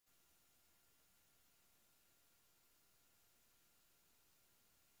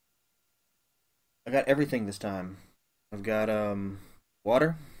I got everything this time. I've got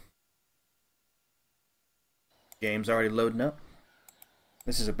water. Game's already loading up.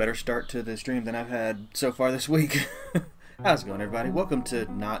 This is a better start to the stream than I've had so far this week. How's it going, everybody? Welcome to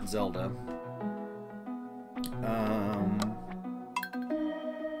Not Zelda. Um,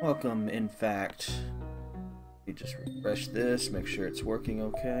 welcome, in fact. Let me just refresh this, make sure it's working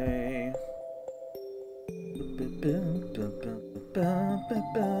okay.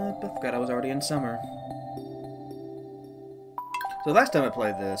 I forgot I was already in summer. So last time I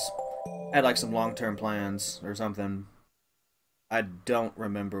played this, I had like some long-term plans or something. I don't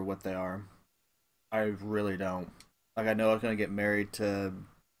remember what they are. I really don't. Like, I know I was gonna get married to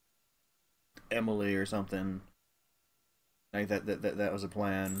Emily or something. Like that was a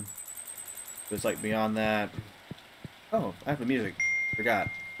plan. But it's like beyond that. Oh, I have the music. Forgot.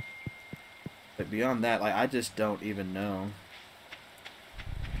 But beyond that, like, I just don't even know.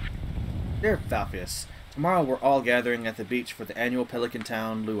 Dear Falfius, tomorrow we're all gathering at the beach for the annual Pelican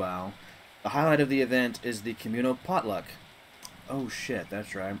Town Luau. The highlight of the event is the communal potluck. Oh shit,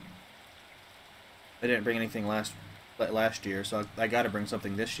 that's right. I didn't bring anything last year, so I gotta bring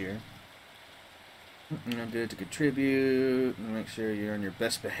something this year. Do it to contribute. Make sure you're on your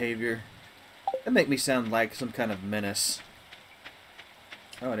best behavior. That make me sound like some kind of menace.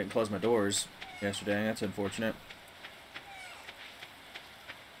 Oh, I didn't close my doors yesterday. That's unfortunate.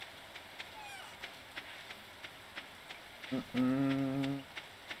 Oh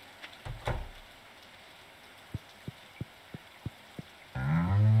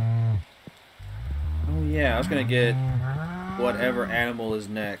yeah, I was gonna get whatever animal is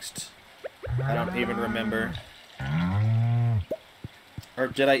next. I don't even remember. Or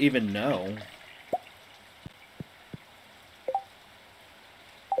did I even know?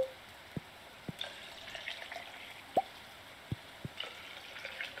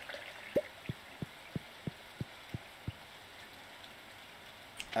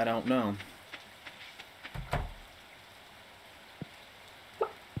 I don't know.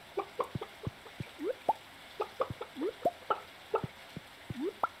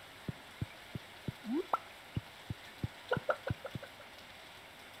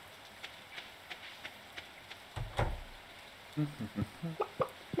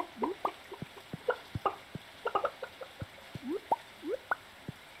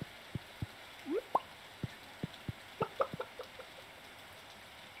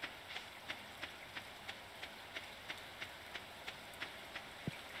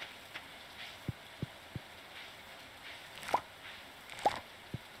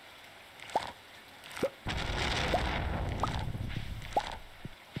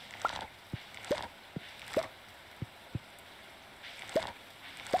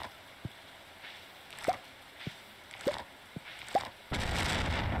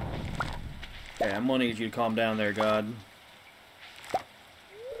 Okay, I'm gonna need you to calm down there, God.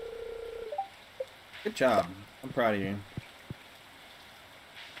 Good job. I'm proud of you.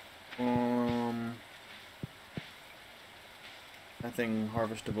 Nothing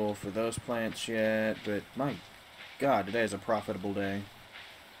harvestable for those plants yet, but my God, today is a profitable day.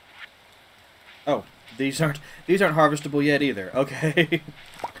 Oh, these aren't harvestable yet either. Okay.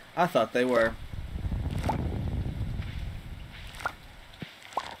 I thought they were.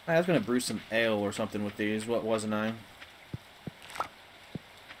 I was gonna brew some ale or something with these, what wasn't I?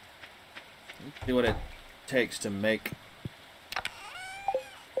 See what it takes to make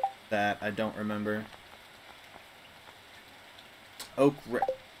that. I don't remember.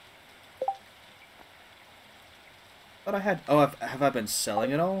 But I had. Oh, have I been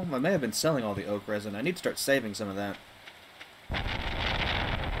selling it all? I may have been selling all the oak resin. I need to start saving some of that.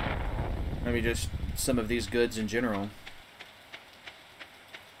 Maybe just some of these goods in general.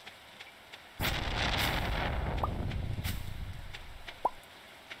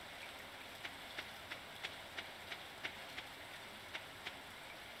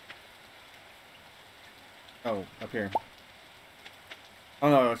 Oh, up here. Oh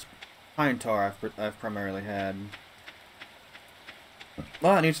no, it's pine tar I've primarily had.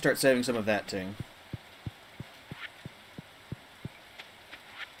 Well, I need to start saving some of that too.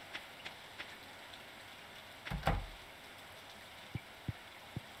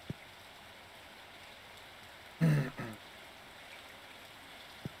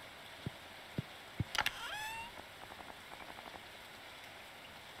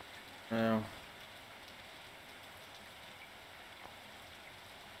 Now,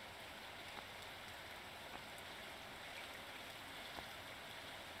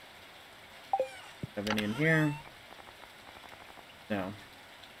 have any in here? No.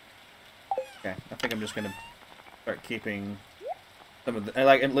 Okay, I think I'm just gonna start keeping some of the,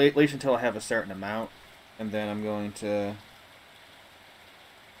 like, at least until I have a certain amount, and then I'm going to.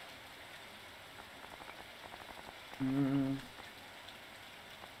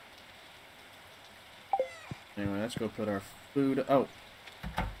 Anyway, let's go put our food. Oh,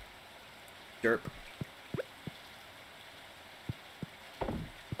 derp.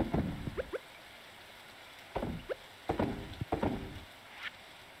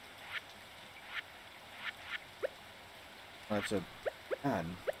 That's a God.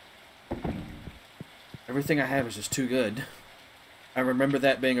 Everything I have is just too good. I remember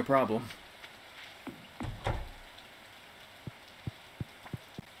that being a problem.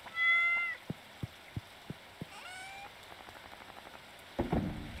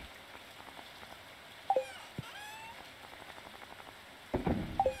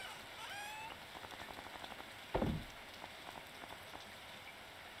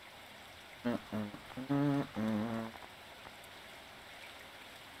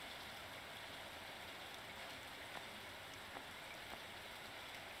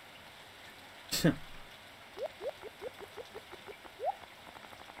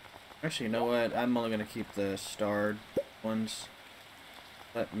 Actually, you know what? I'm only going to keep the starred ones.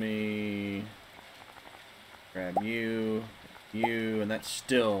 Let me grab you, you, and that's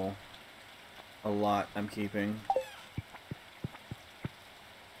still a lot I'm keeping.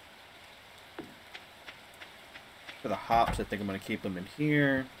 For the hops, I think I'm going to keep them in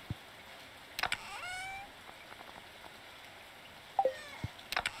here.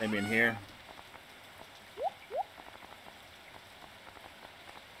 Maybe in here.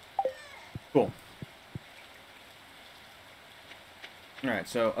 Cool. Alright,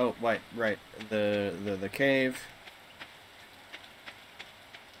 so, oh, wait, right, the cave.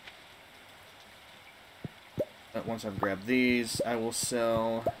 Once I've grabbed these, I will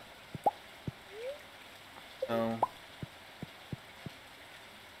sell. Oh.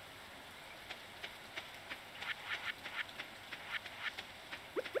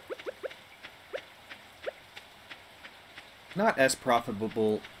 Not as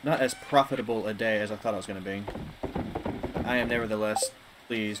profitable a day as I thought it was going to be. I am nevertheless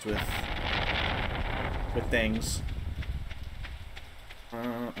pleased with things.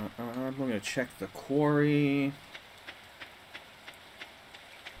 I'm going to check the quarry.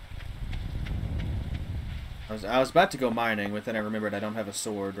 I was about to go mining, but then I remembered I don't have a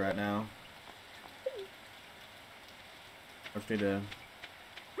sword right now. I just need to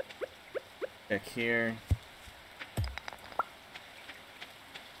check here.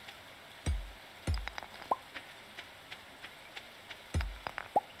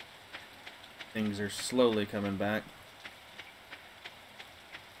 Things are slowly coming back.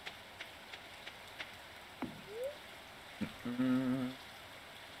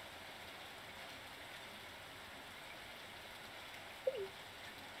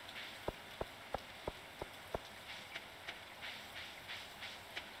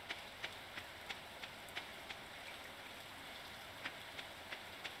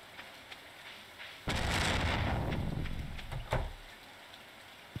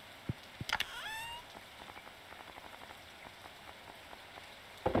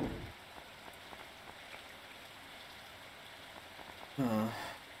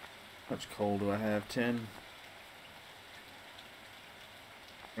 How much coal do I have? 10.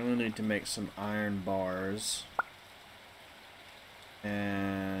 I really need to make some iron bars.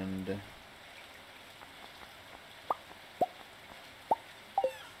 And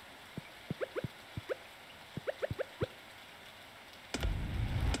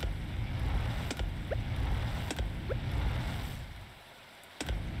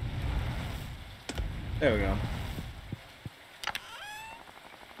there we go.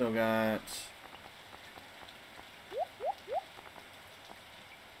 Still got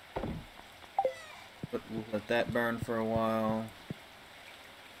let that burn for a while.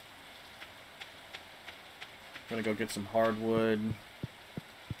 Gonna go get some hardwood.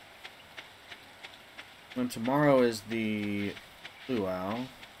 And tomorrow is the luau.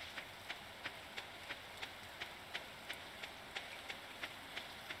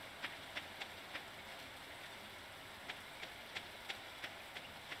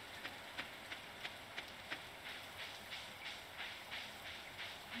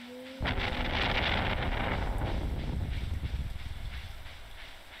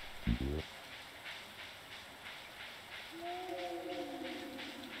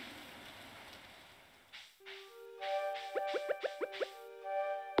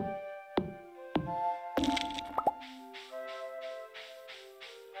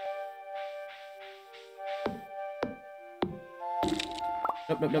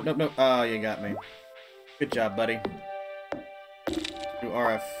 Nope, nope, nope, nope, nope. Oh, you got me. Good job, buddy. You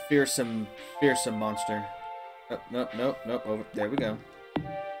are a fearsome, fearsome monster. Oh, nope, nope, nope. Over there we go.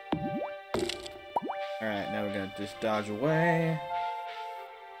 Alright, now we're gonna just dodge away.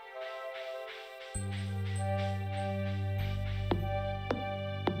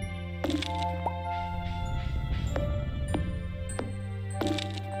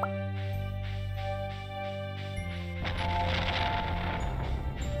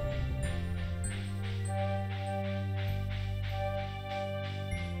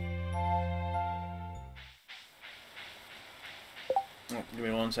 Oh, give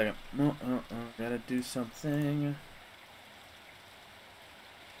me 1 second. No, gotta do something.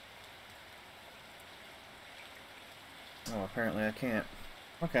 Oh, apparently I can't.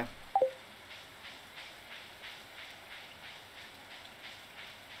 Okay.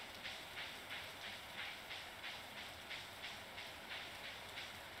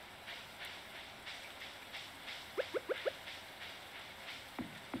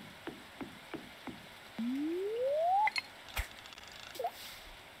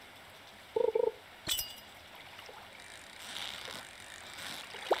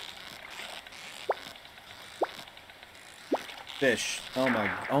 Fish. Oh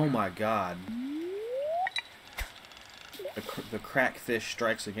my god. The crack fish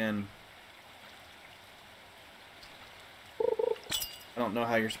strikes again. I don't know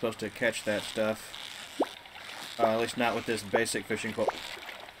how you're supposed to catch that stuff. At least not with this basic fishing pole.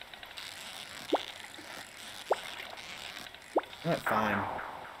 Fine.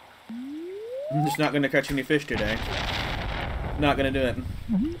 I'm just not gonna catch any fish today. Not gonna do it.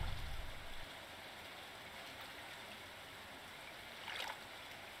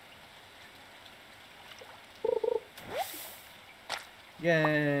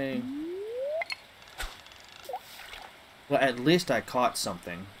 Yay! Well, at least I caught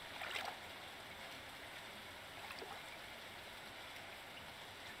something.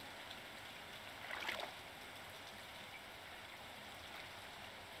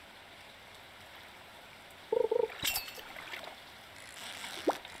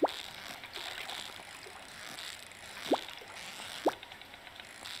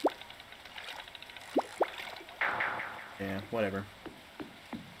 Yeah, whatever.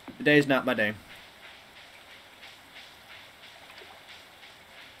 Today's not my day.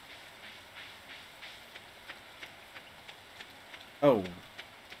 Oh.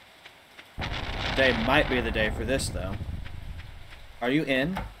 Today might be the day for this, though. Are you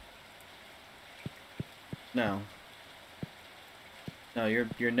in? No. No,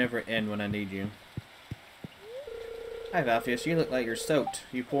 you're never in when I need you. Hi, Valfius. You look like you're soaked.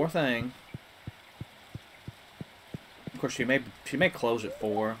 You poor thing. Of course, she may close at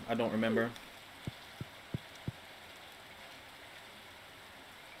 4. I don't remember.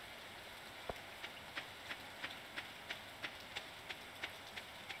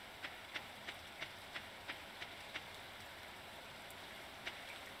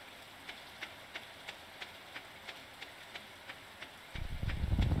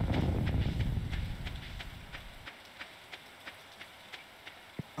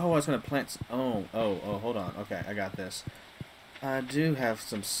 Oh, I was gonna plant. Oh, hold on. Okay, I got this. I do have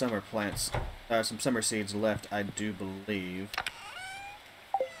some summer plants, some summer seeds left. I do believe.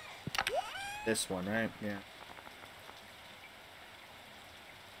 This one, right? Yeah.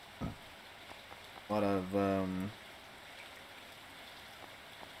 A lot of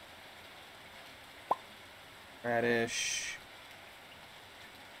radish.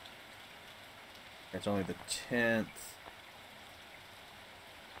 It's only the 10th.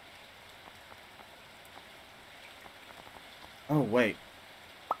 Oh, wait.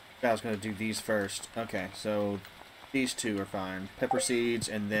 I was going to do these first. Okay, so these two are fine. Pepper seeds,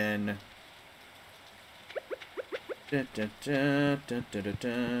 and then...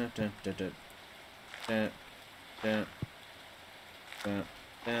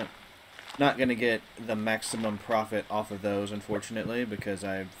 Not going to get the maximum profit off of those, unfortunately, because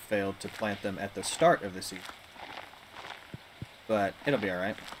I failed to plant them at the start of the season. But it'll be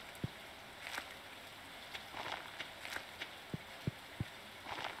alright.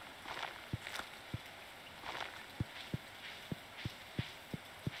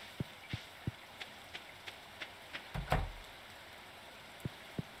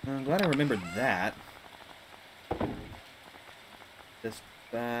 I'm glad I remembered that. This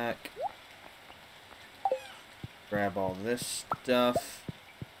back. Grab all this stuff.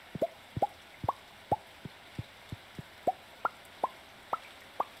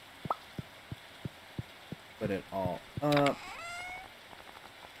 Put it all up.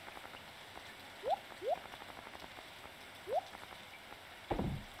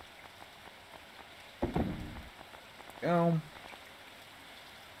 Go.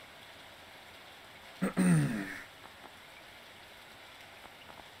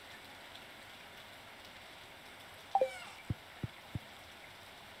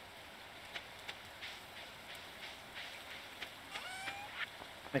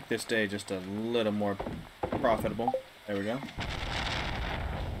 Make this day just a little more profitable. There we go.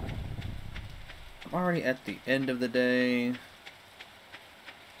 I'm already at the end of the day.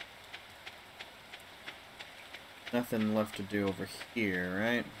 Nothing left to do over here,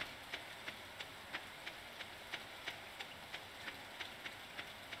 right?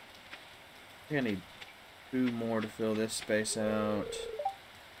 I need 2 more to fill this space out.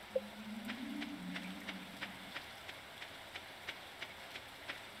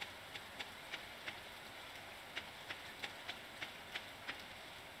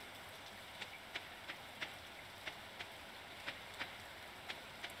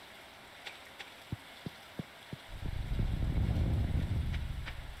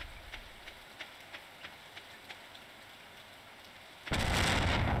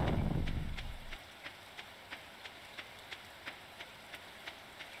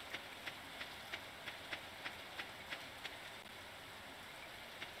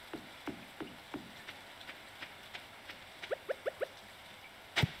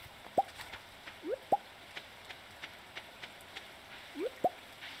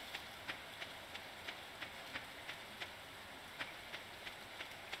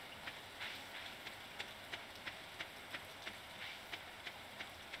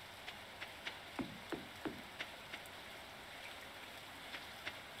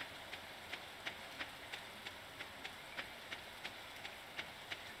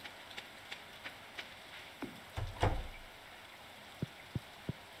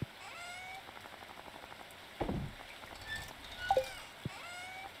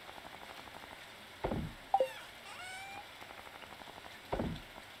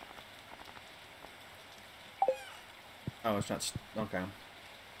 Oh, it's not... okay.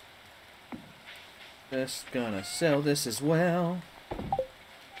 Just gonna sell this as well.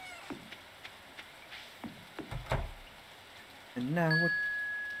 And now what...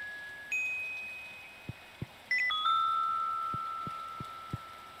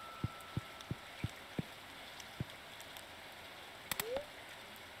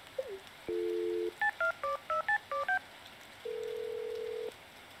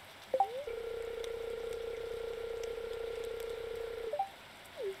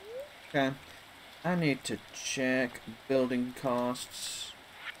 Okay. I need to check building costs.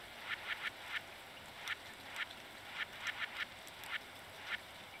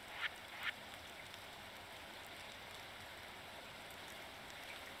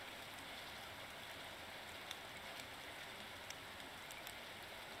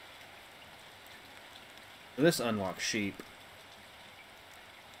 This unlocks sheep.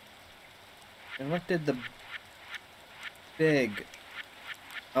 And what did the big...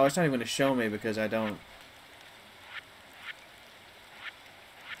 Oh, it's not even going to show me because I don't...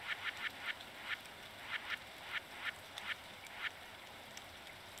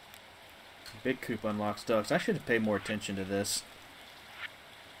 Big coop unlocks ducks. I should have paid more attention to this.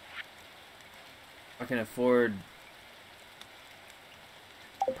 I can afford...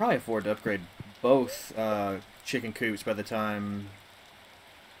 I'll probably afford to upgrade both chicken coops by the time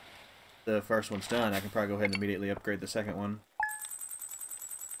the first one's done. I can probably go ahead and immediately upgrade the second one.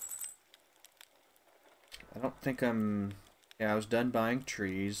 I don't think I'm... Yeah, I was done buying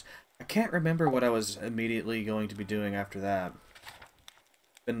trees. I can't remember what I was immediately going to be doing after that.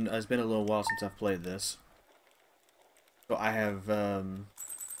 It's been a little while since I've played this. So I have, Oh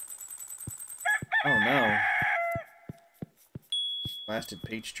no. Blasted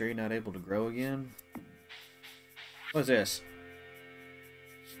peach tree not able to grow again? What is this?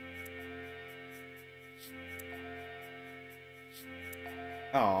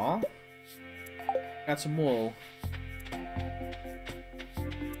 Aw. Got some wool.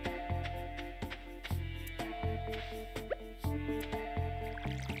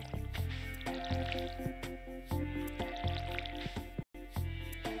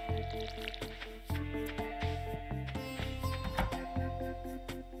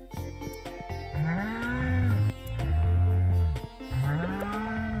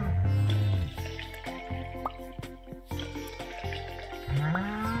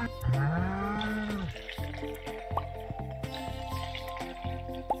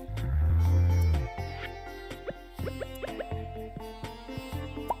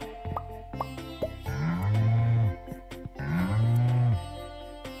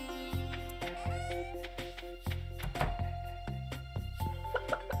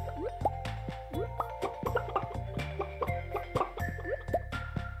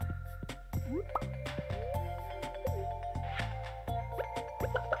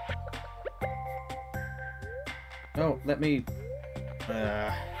 Oh, let me...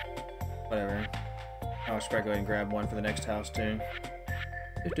 whatever. I should probably go ahead and grab one for the next house, too.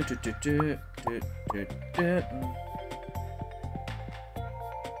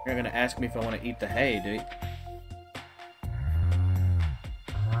 You're gonna ask me if I want to eat the hay, dude.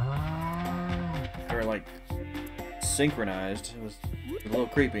 Or like synchronized. It was a little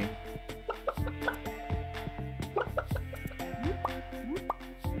creepy.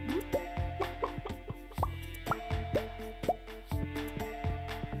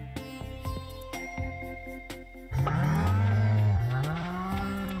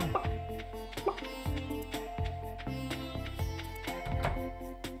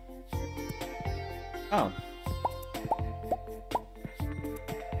 Oh.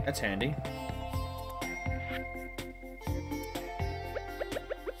 That's handy.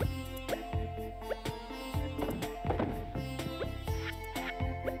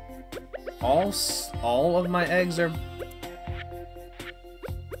 All of my eggs are... Well,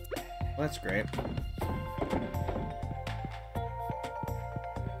 that's great.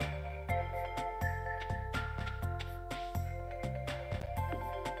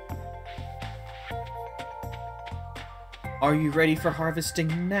 Are you ready for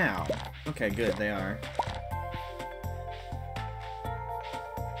harvesting now? Okay, good, they are.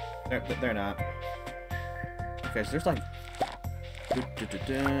 They're not. Okay, so there's like...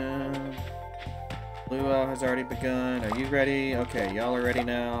 Luau has already begun. Are you ready? Okay, y'all are ready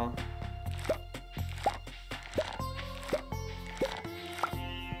now.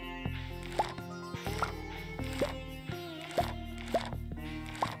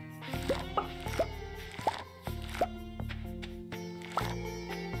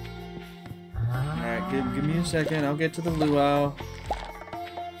 Alright, give me a second. I'll get to the luau.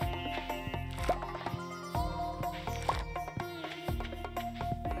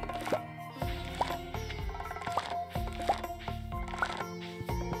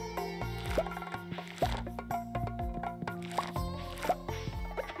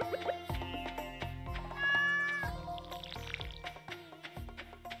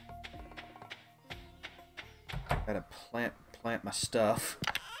 Gotta plant my stuff.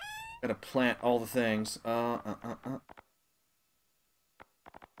 Gotta plant all the things.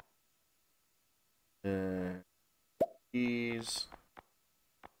 These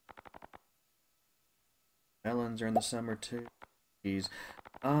melons are in the summer too. These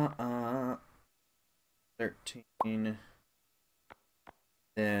 13.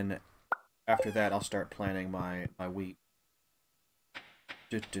 Then after that, I'll start planting my wheat.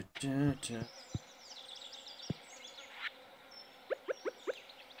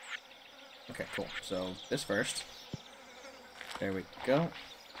 Okay, cool. So, this first. There we go.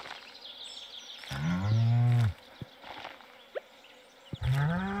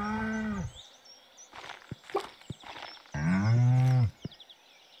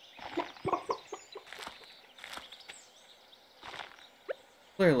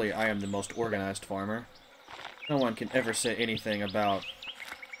 Clearly, I am the most organized farmer. No one can ever say anything about...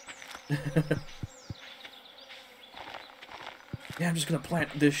 Yeah, I'm just gonna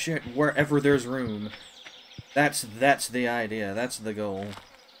plant this shit wherever there's room. That's the idea. That's the goal.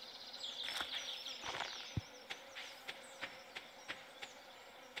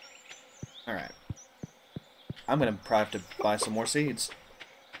 Alright. I'm gonna probably have to buy some more seeds.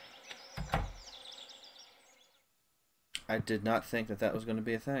 I did not think that that was gonna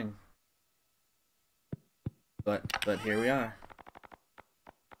be a thing. But here we are.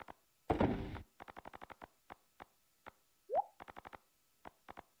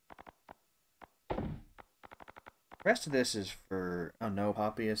 The rest of this is for... Oh no,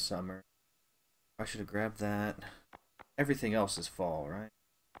 Poppy is summer. I should have grabbed that. Everything else is fall, right?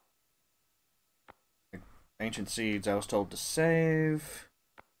 Ancient seeds I was told to save.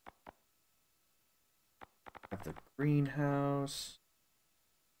 Have the greenhouse.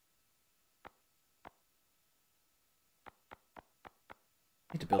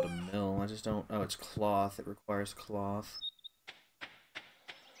 I need to build a mill. I just don't... Oh, it's cloth. It requires cloth.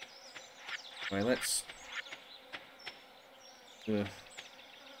 Anyway, let's... Ugh.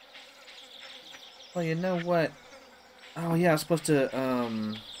 Well, you know what? Oh, yeah, I was supposed to,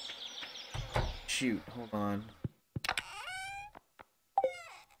 shoot, hold on.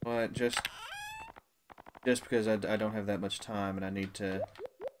 What? Just because I don't have that much time and I need to...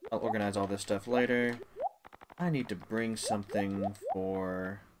 I'll organize all this stuff later. I need to bring something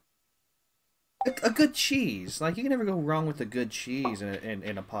for... A good cheese! Like, you can never go wrong with a good cheese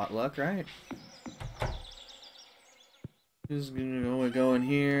in a potluck, right? Just gonna go in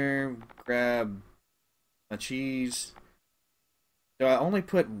here, grab a cheese. Do I only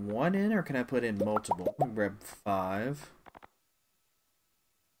put one in, or can I put in multiple? I'm gonna grab 5.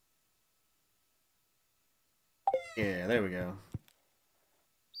 Yeah, there we go.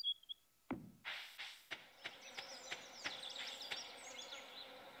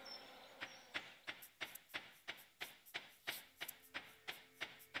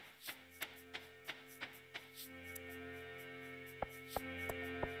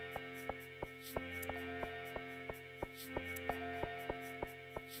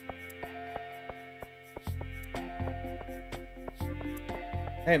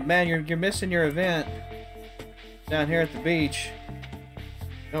 Hey man, you're missing your event down here at the beach.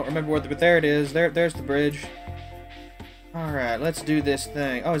 Don't remember what, but there it is. There's the bridge. All right, let's do this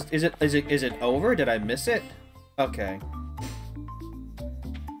thing. Oh, is it over? Did I miss it? Okay.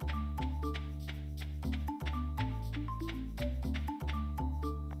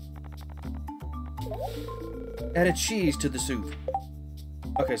 Add a cheese to the soup.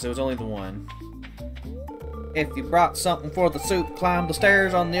 Okay, so it was only the one. If you brought something for the soup, climb the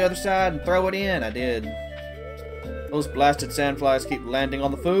stairs on the other side and throw it in. I did. Those blasted sandflies keep landing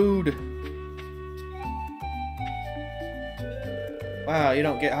on the food. Wow, you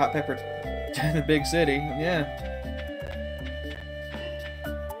don't get hot pepper in the big city. Yeah.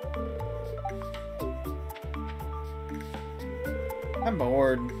 I'm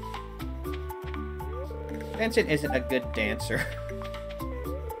bored. Vincent isn't a good dancer.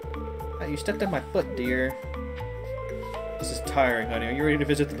 Oh, you stepped on my foot, dear. This is tiring, honey. Are you ready to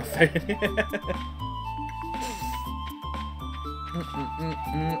visit the buffet?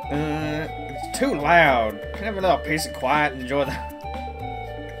 It's too loud. Can I have a little peace and quiet and enjoy the...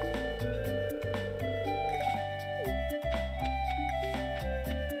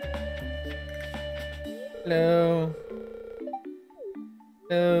 Hello.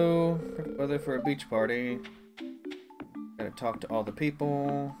 Hello. Perfect weather for a beach party. Gotta talk to all the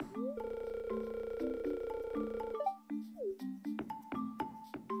people.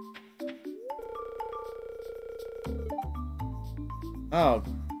 Oh,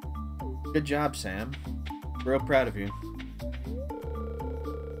 good job, Sam. Real proud of you.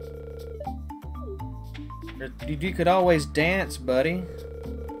 You could always dance, buddy.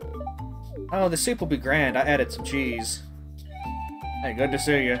 Oh, the soup will be grand. I added some cheese. Hey, good to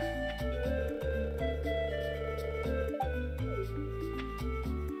see you.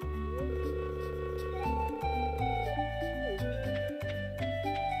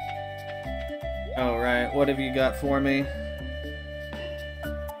 Alright, what have you got for me?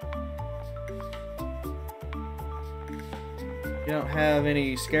 You don't have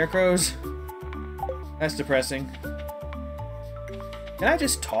any scarecrows? That's depressing. Can I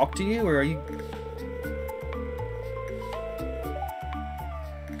just talk to you, or are you...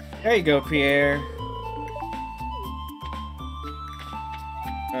 There you go, Pierre.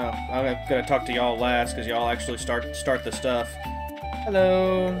 Oh, I'm gonna talk to y'all last, because y'all actually start the stuff.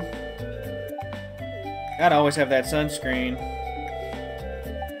 Hello. Gotta always have that sunscreen.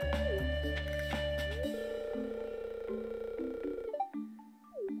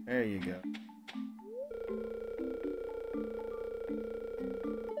 There you go.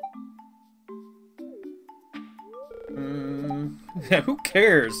 Who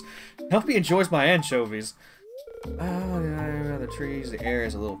cares? I hope he enjoys my anchovies. Oh, yeah, the trees, the air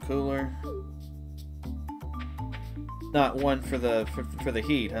is a little cooler. Not one for the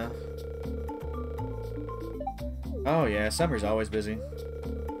heat, huh? Oh yeah, summer's always busy.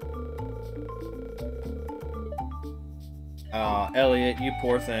 Aw, Elliot, you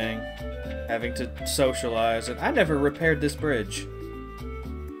poor thing. Having to socialize, and I never repaired this bridge.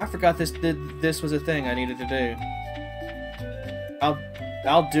 I forgot this was a thing I needed to do.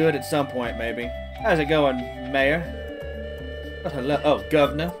 I'll do it at some point, maybe. How's it going, Mayor? Oh, hello. Oh,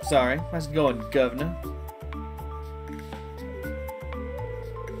 Governor. Sorry. How's it going, Governor?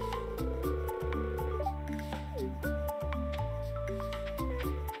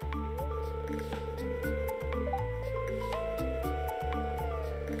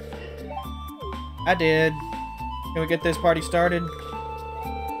 I did. Can we get this party started?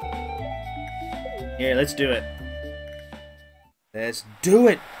 Yeah, let's do it. Let's do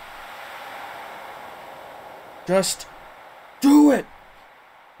it! Just do it!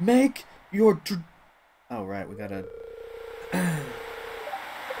 Make your oh, right, we gotta...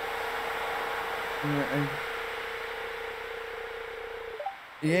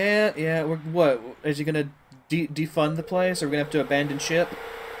 yeah, what? Is he gonna defund the place? Or are we gonna have to abandon ship?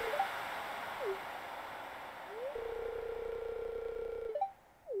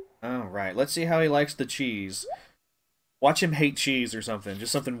 Alright, let's see how he likes the cheese. Watch him hate cheese or something.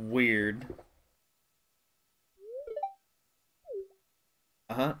 Just something weird.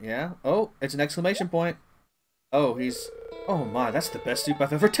 Uh-huh, yeah. Oh, it's an exclamation point. Oh, he's... Oh my, that's the best soup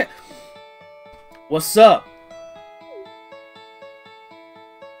I've ever tasted. What's up?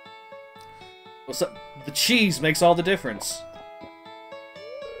 What's up? The cheese makes all the difference.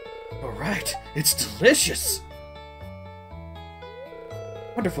 Alright, it's delicious!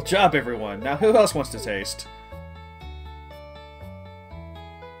 Wonderful job, everyone. Now, who else wants to taste?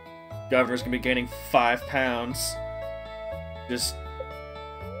 Governor's gonna be gaining 5 pounds. Just...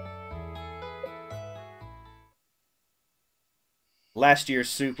 last year's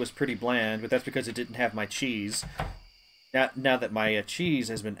soup was pretty bland, but that's because it didn't have my cheese. Now that my cheese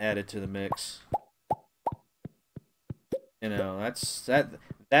has been added to the mix, you know,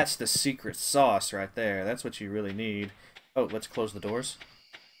 that's the secret sauce right there. That's what you really need. Oh, let's close the doors.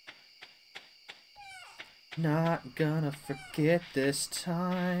 Not gonna forget this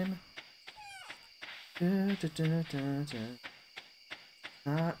time. Not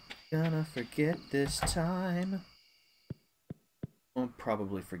gonna forget this time. I'll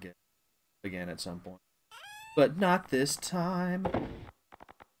probably forget again at some point. But not this time.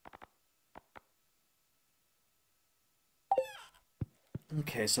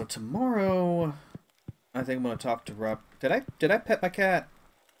 Okay, so tomorrow I think I'm gonna talk to Rob. Did I pet my cat?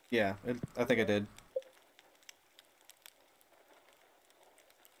 Yeah, I think I did.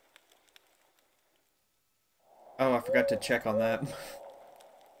 Oh, I forgot to check on that.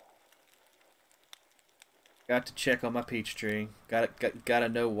 Got to check on my peach tree. Gotta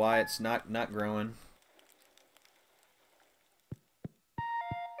know why it's not growing.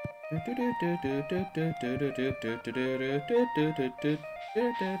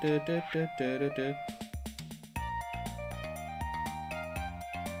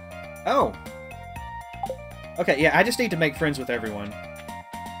 Oh! Okay, yeah, I just need to make friends with everyone.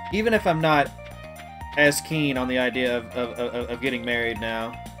 Even if I'm not as keen on the idea of getting married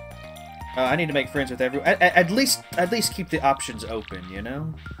now. I need to make friends with everyone. At least keep the options open, you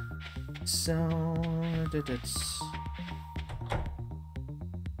know? So...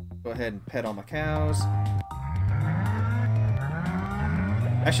 Go ahead and pet all my cows.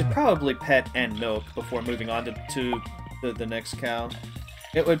 I should probably pet and milk before moving on to the next cow.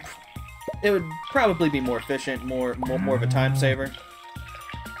 It would probably be more efficient, more of a time saver.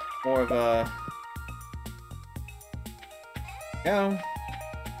 More of a... Go.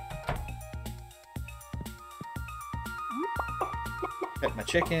 Pet my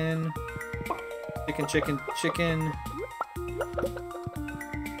chicken. Chicken.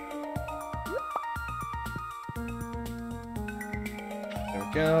 There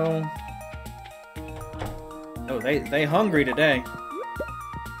we go. Oh, they hungry today.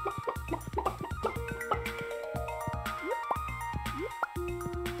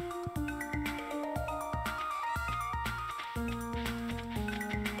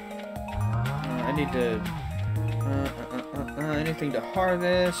 I need to... anything to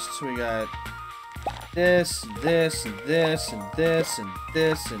harvest. We got this, and this, and this, and this, and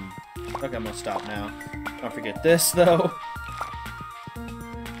this, and... Okay, I'm gonna stop now. Don't forget this, though.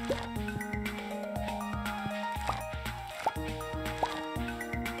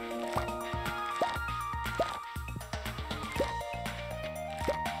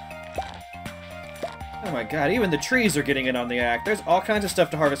 Oh my god, even the trees are getting in on the act. There's all kinds of stuff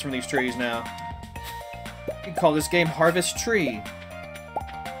to harvest from these trees now. You can call this game Harvest Tree.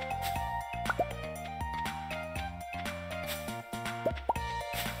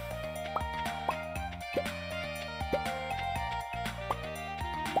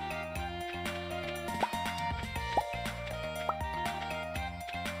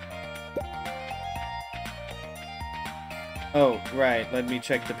 Oh, right. Let me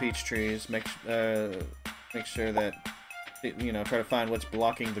check the peach trees. Make sure that, you know, try to find what's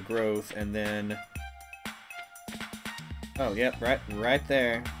blocking the growth, and then... Oh, yep, right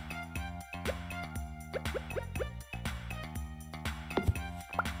there.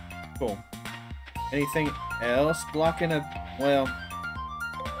 Cool. Anything else blocking a... Well, go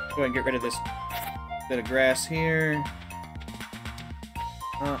ahead and get rid of this bit of grass here.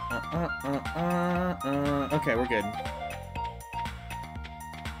 Okay, we're good.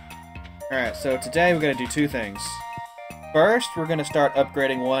 Alright, so today we're going to do two things. First, we're going to start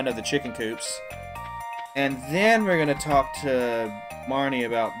upgrading one of the chicken coops. And then we're going to talk to Marnie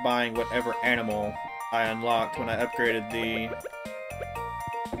about buying whatever animal I unlocked when I upgraded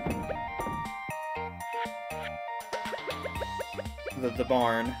the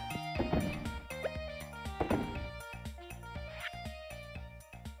barn.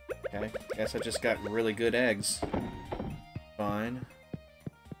 Okay, guess I just got really good eggs. Fine.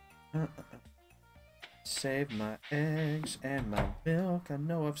 Save my eggs and my milk. I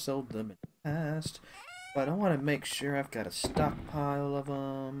know I've sold them in the past, but I want to make sure I've got a stockpile of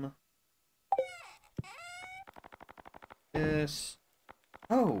them. This.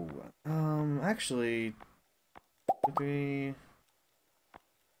 Oh, actually, we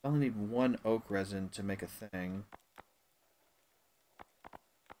only need one oak resin to make a thing.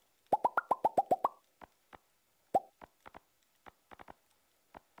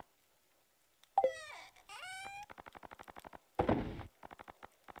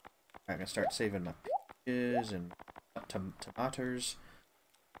 I'm gonna start saving my peaches and tomatoes.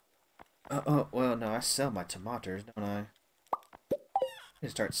 Oh, well, no, I sell my tomatoes, don't I? I need to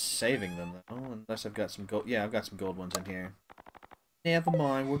start saving them, though, unless I've got some gold. Yeah, I've got some gold ones in here. Never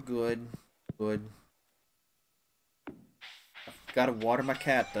mind, we're good. Good. I've got to water my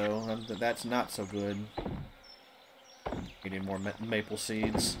cat, though. That's not so good. We need more maple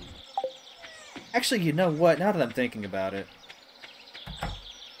seeds. Actually, you know what? Now that I'm thinking about it,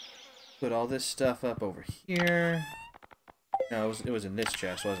 put all this stuff up over here. No, it was in this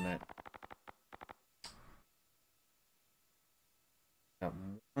chest, wasn't it? Got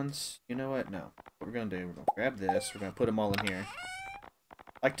once. You know what? No. What we're gonna do? We're gonna grab this. We're gonna put them all in here.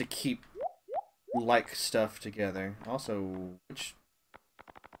 I like to keep like stuff together. Also, which?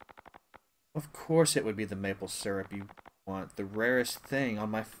 Of course, it would be the maple syrup you want. The rarest thing on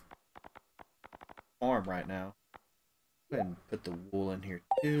my farm right now. Go ahead and put the wool in here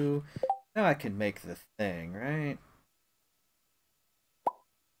too. Now I can make the thing, right?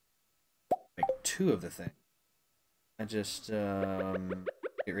 Make 2 of the thing. I just get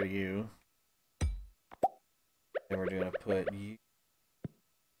rid of you. Then we're gonna put you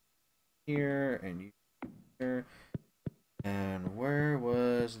here and you here. And where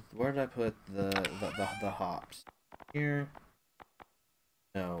did I put the hops? Here?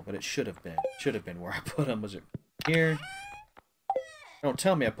 No, but it should have been. It should have been where I put them. Was it here? Don't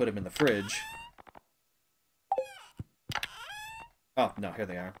tell me I put them in the fridge. Oh, no, here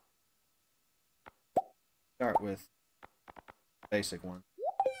they are. Start with basic one.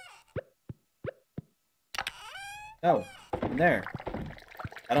 Oh, in there.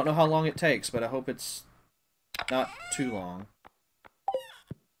 I don't know how long it takes, but I hope it's not too long.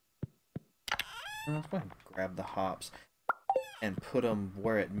 Let's go ahead and grab the hops and put them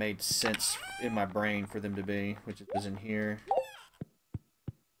where it made sense in my brain for them to be, which is in here.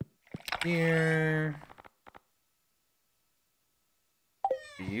 Here.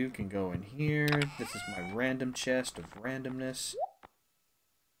 You can go in here. This is my random chest of randomness.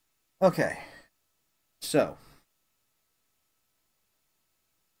 Okay. So.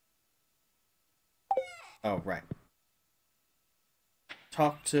 Oh, right.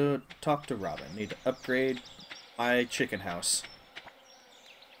 Talk to Robin. Need to upgrade my chicken house.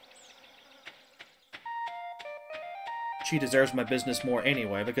 She deserves my business more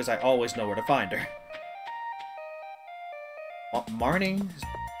anyway, because I always know where to find her. Marnie?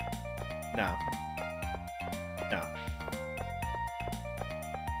 No. No.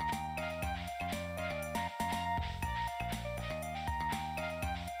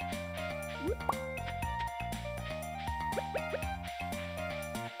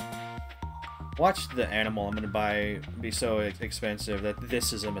 Watch the animal I'm gonna buy be so expensive that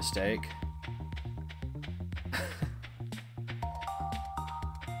this is a mistake.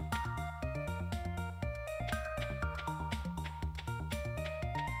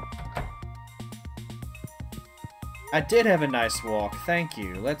 I did have a nice walk, thank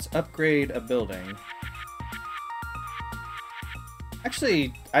you. Let's upgrade a building.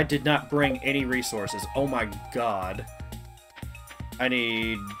 Actually, I did not bring any resources. Oh my god. I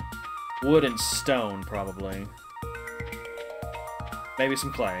need wood and stone, probably. Maybe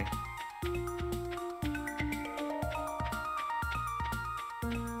some clay.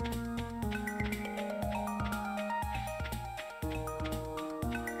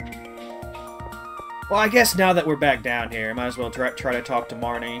 Well, I guess now that we're back down here, I might as well try to talk to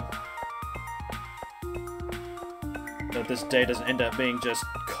Marnie. So that this day doesn't end up being just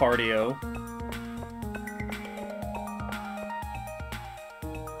cardio.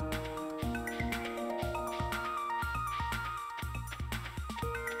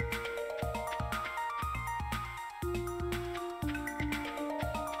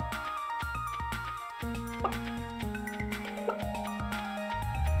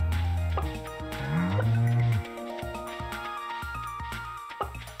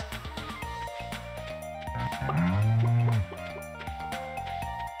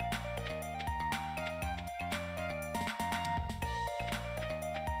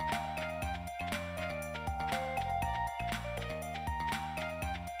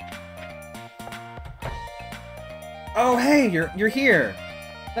 Oh, hey, you're here.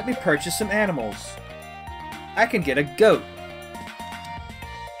 Let me purchase some animals. I can get a goat.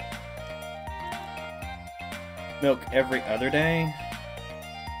 Milk every other day.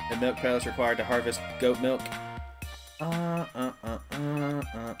 The milk pail is required to harvest goat milk.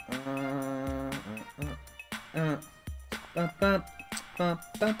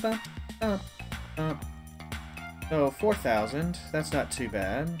 So 4,000. That's not too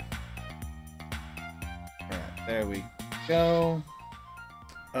bad. Alright, there we go.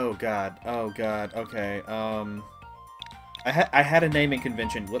 Oh god. Oh god. Okay. I had a naming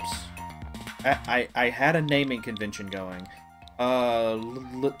convention. Whoops. I had a naming convention going.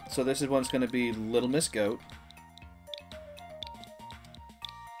 So this is one's gonna be Little Miss Goat.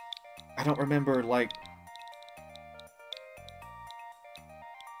 I don't remember like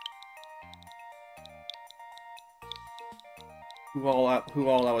who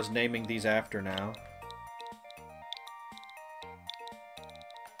all I was naming these after now.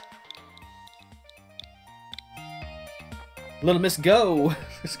 Little Miss Go.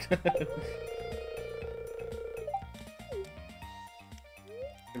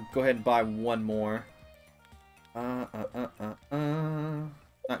 Go ahead and buy one more. Not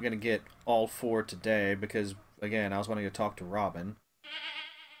gonna get all 4 today because, again, I was wanting to talk to Robin.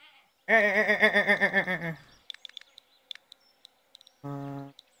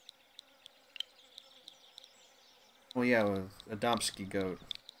 Well, yeah, a Domsky goat.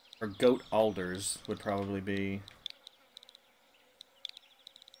 Or goat alders would probably be.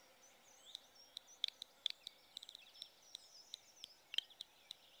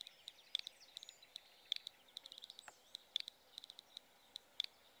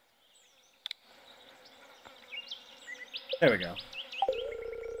 There we go.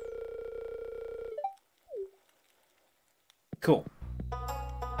 Cool.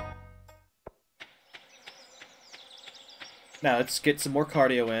 Now let's get some more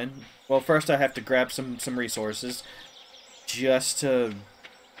cardio in. Well, first I have to grab some resources, just so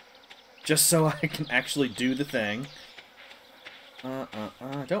I can actually do the thing.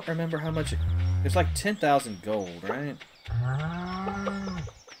 I don't remember how much. It's like 10,000 gold, right?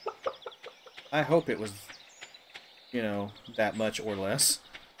 I hope it was, you know, that much or less.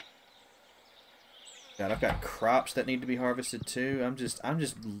 God, I've got crops that need to be harvested too. I'm just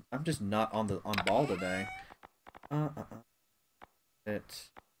not on ball today. It's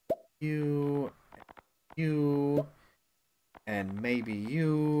you, and maybe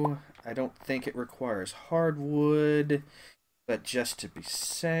you. I don't think it requires hardwood, but just to be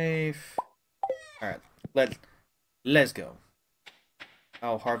safe. All right, let's go.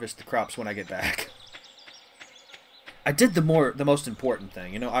 I'll harvest the crops when I get back. I did the most important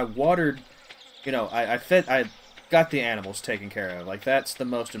thing. You know, I watered. You know, I got the animals taken care of. Like, that's the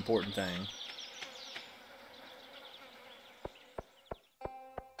most important thing.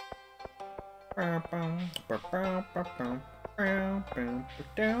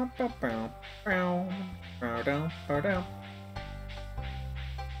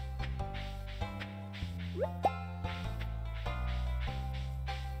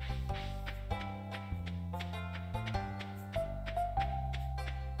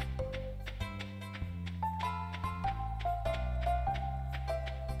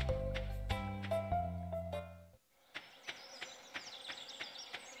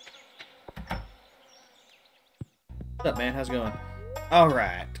 What's up, man? How's it going?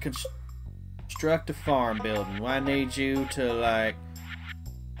 Alright. Construct a farm building. Well, I need you to, like...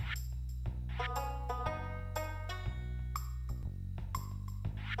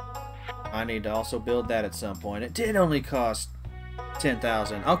 I need to also build that at some point. It did only cost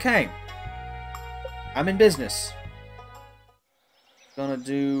 10,000. Okay. I'm in business. Gonna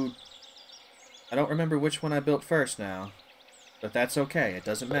do... I don't remember which one I built first now. But that's okay. It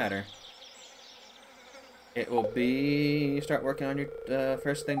doesn't matter. It will be... Start working on your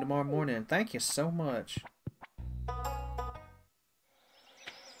first thing tomorrow morning. Thank you so much.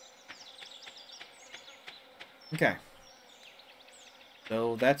 Okay.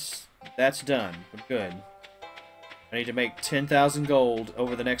 So that's done. We're good. I need to make 10,000 gold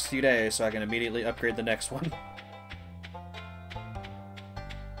over the next few days so I can immediately upgrade the next one.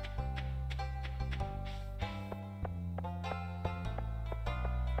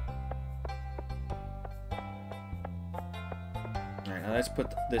 Alright, now let's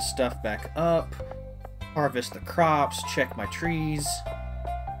put this stuff back up. Harvest the crops, check my trees.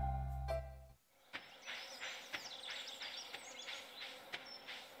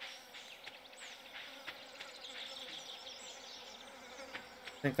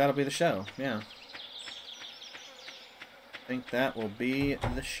 I think that'll be the show, yeah. I think that will be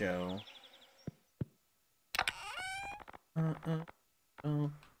the show.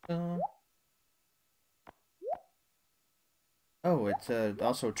 Oh, it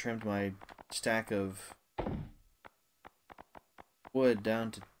also trimmed my stack of wood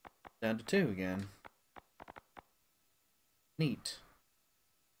down to 2 again. Neat.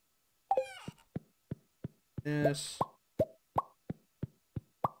 This.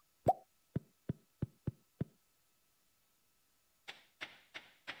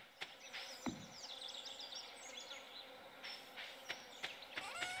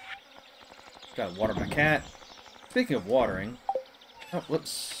 Gotta water my cat. Speaking of watering... Oh,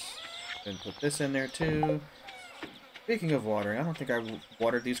 whoops. Then put this in there, too. Speaking of watering, I don't think I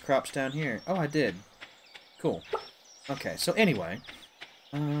watered these crops down here. Oh, I did. Cool. Okay, so anyway...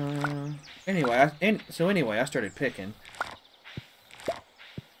 anyway, I started picking.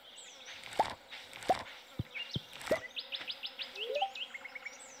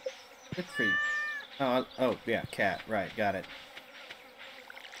 Good for you. Oh, yeah, cat. Right, got it.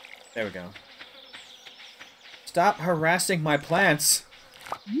 There we go. Stop harassing my plants!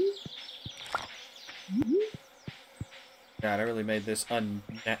 God, I really made this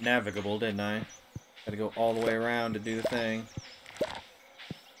unnavigable, didn't I? Gotta go all the way around to do the thing.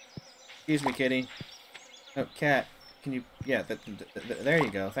 Excuse me, kitty. Oh, cat. Can you... Yeah, there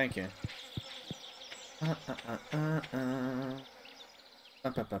you go. Thank you.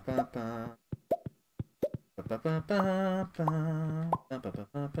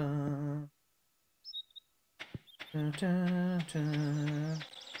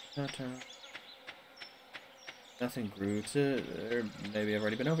 Nothing grew to... Or maybe I've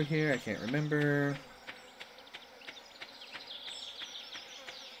already been over here. I can't remember.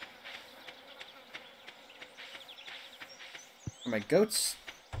 Are my goats...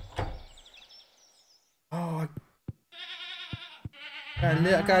 Oh,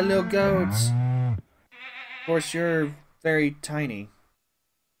 I got little goats. Of course, you're very tiny.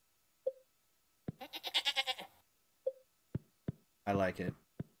 I like it.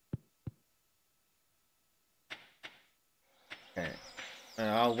 Okay.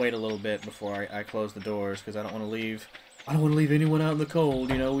 I'll wait a little bit before I close the doors, because I don't want to leave... I don't want to leave anyone out in the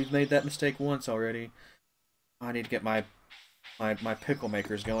cold, you know? We've made that mistake once already. I need to get my pickle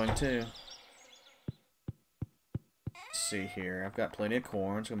makers going, too. Let's see here. I've got plenty of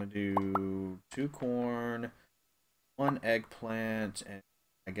corn, so I'm going to do 2 corn, 1 eggplant, and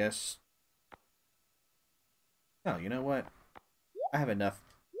I guess... Oh, you know what? I have enough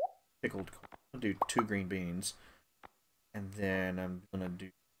pickled corn. I'll do 2 green beans. And then I'm going to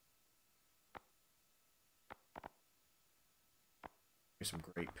do some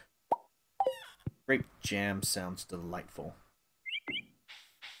grape. Grape jam sounds delightful.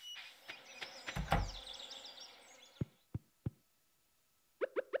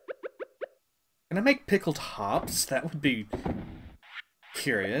 Can I make pickled hops? That would be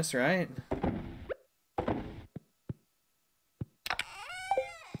curious, right?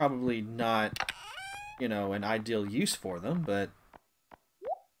 Probably not, you know, an ideal use for them, but...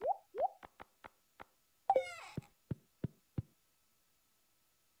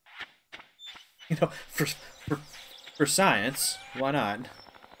 You know, for science, why not?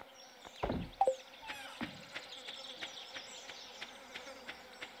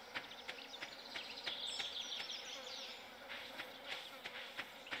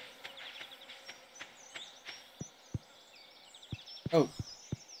 Oh.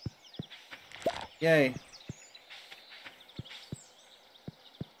 Yay.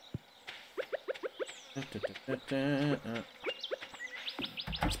 How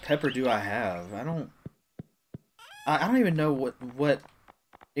much pepper do I have? I don't even know what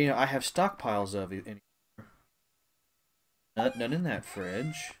you know, I have stockpiles of it anymore. None in that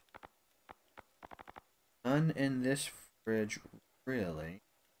fridge. None in this fridge, really.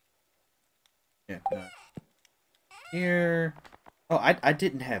 Yeah, no. Here. Oh, I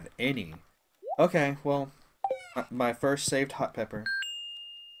didn't have any. Okay, well, my first saved hot pepper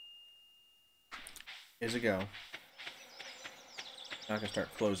is a go. Now I can start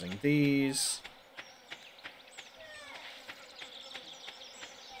closing these.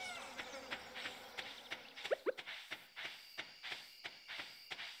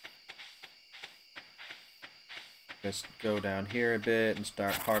 Just go down here a bit and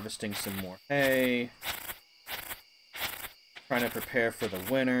start harvesting some more hay. Trying to prepare for the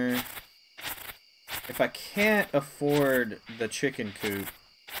winter. If I can't afford the chicken coop,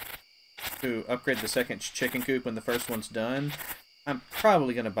 to upgrade the second chicken coop when the first one's done, I'm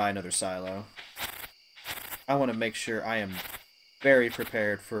probably going to buy another silo. I want to make sure I am very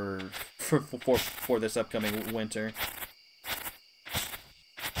prepared for this upcoming winter.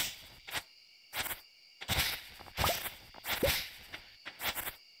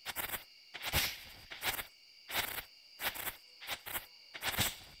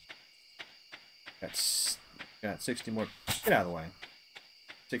 Got 60 more. Get out of the way.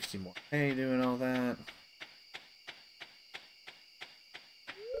 60 more hay doing all that.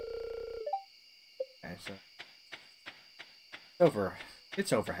 Okay, so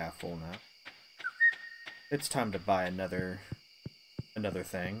it's over half full now. It's time to buy another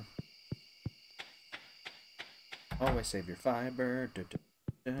thing. Always save your fiber.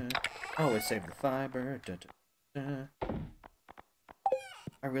 Always save your fiber. I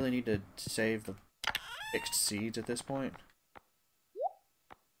really need to save the fixed seeds at this point.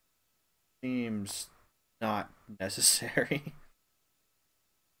 Seems not necessary.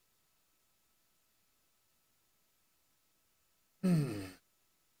 Hmm.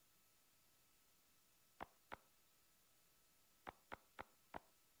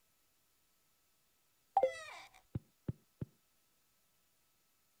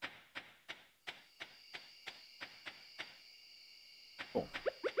 Cool.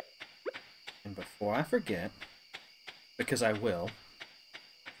 And before I forget, because I will,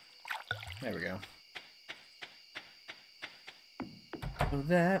 there we go. Oh,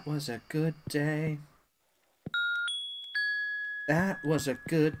 that was a good day. That was a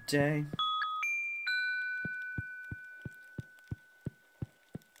good day.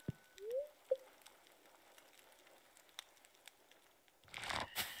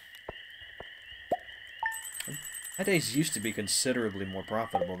 My days used to be considerably more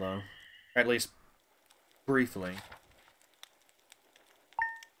profitable, though. Or at least, briefly.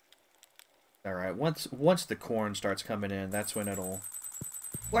 Alright, once the corn starts coming in, that's when it'll...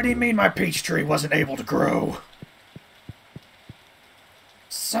 What do you mean my peach tree wasn't able to grow?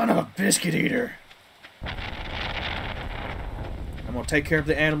 Son of a biscuit eater! I'm gonna take care of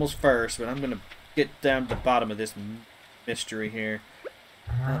the animals first, but I'm gonna get down to the bottom of this mystery here.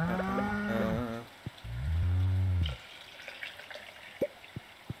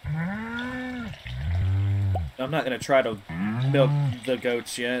 I'm not gonna try to milk the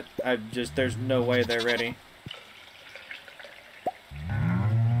goats yet. There's no way they're ready.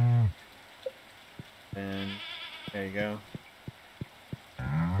 And there you go.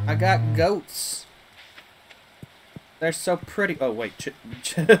 I got goats. They're so pretty. Oh wait,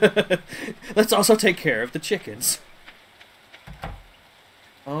 let's also take care of the chickens.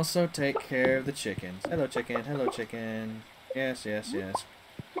 Also take care of the chickens. Hello, chicken. Hello, chicken. Yes, yes, yes.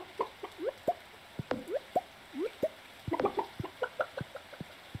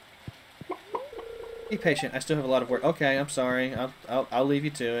 Be patient. I still have a lot of work. Okay, I'm sorry. I'll leave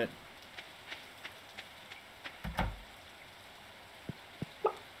you to it.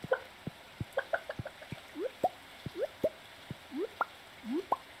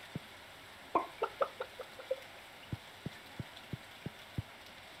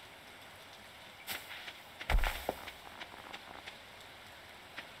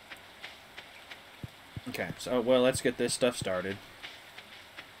 Okay, so well, let's get this stuff started.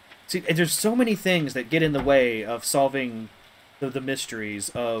 See, there's so many things that get in the way of solving the mysteries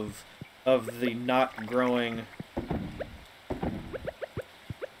of the not growing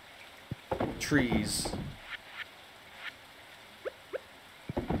trees.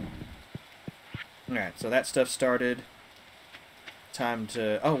 Alright, so that stuff started. Time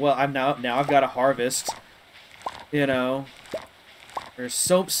to... Oh, well, now I've got to harvest. You know. There's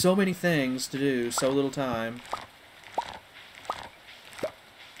so many things to do, so little time.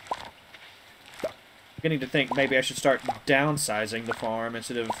 Beginning to think maybe I should start downsizing the farm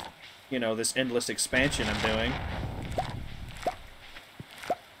instead of, you know, this endless expansion I'm doing.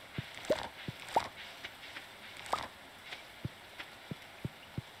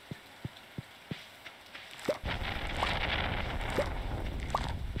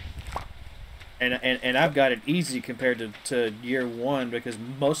 And I've got it easy compared to year one because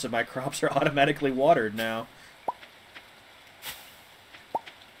most of my crops are automatically watered now.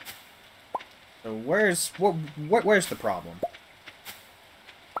 So where's the problem?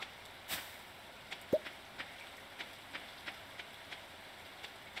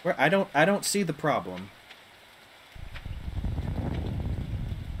 I don't see the problem.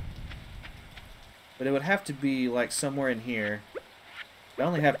 But it would have to be like somewhere in here. I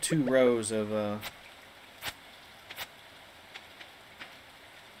only have 2 rows of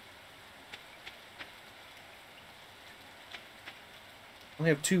only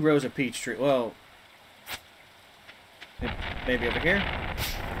have 2 rows of peach tree. Well, maybe over here.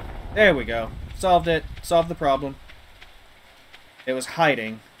 There we go. Solved it. Solved the problem. It was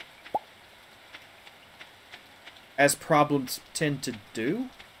hiding, as problems tend to do.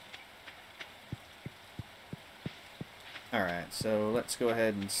 Alright, so let's go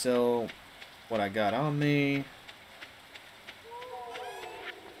ahead and sell what I got on me.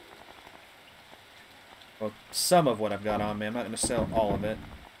 Well, some of what I've got on me. I'm not going to sell all of it.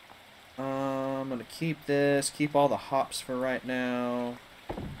 I'm going to keep this. Keep all the hops for right now.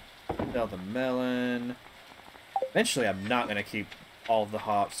 Sell the melon. Eventually, I'm not going to keep all of the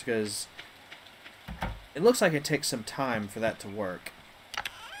hops because it looks like it takes some time for that to work.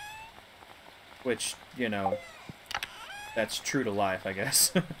 Which, you know... That's true to life, I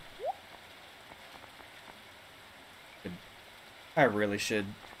guess. I really should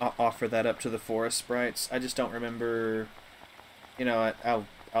offer that up to the forest sprites. I just don't remember. You know what?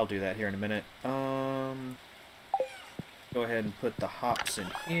 I'll do that here in a minute. Go ahead and put the hops in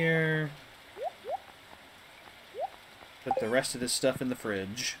here. Put the rest of this stuff in the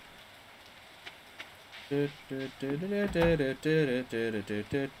fridge. Your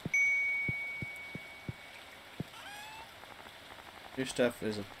stuff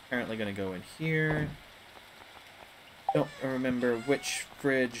is apparently going to go in here. Don't remember which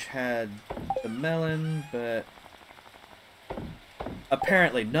fridge had the melon, but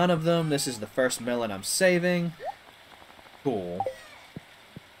apparently none of them. This is the first melon I'm saving. Cool.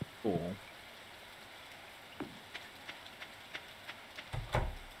 Cool.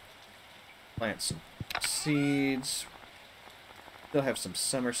 Plant some seeds. Still have some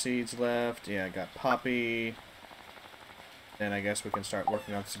summer seeds left. Yeah, I got poppy. Then I guess we can start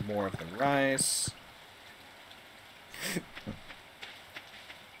working on some more of the rice.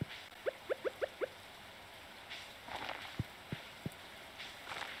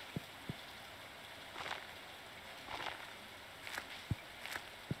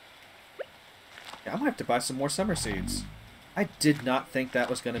 Yeah, I'm gonna have to buy some more summer seeds. I did not think that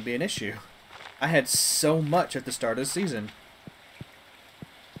was going to be an issue. I had so much at the start of the season.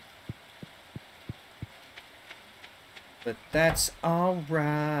 But that's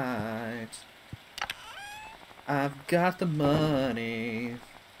alright. I've got the money.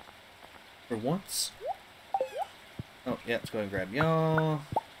 For once. Oh, yeah, let's go ahead and grab y'all.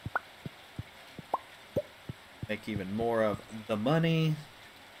 Make even more of the money.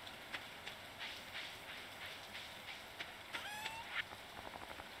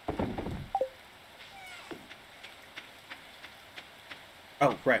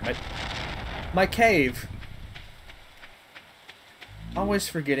 Oh, right, my cave. Always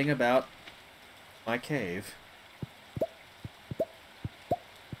forgetting about my cave.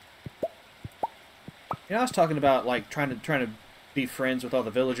 You know, I was talking about like trying to be friends with all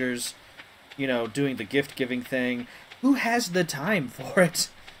the villagers, you know, doing the gift giving thing. Who has the time for it?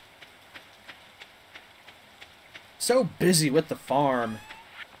 So busy with the farm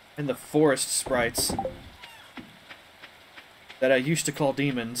and the forest sprites that I used to call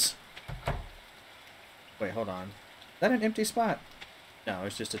demons. Wait, hold on. Is that an empty spot? No,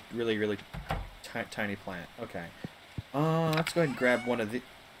 it's just a really, really tiny plant. Okay. Let's go ahead and grab one of the.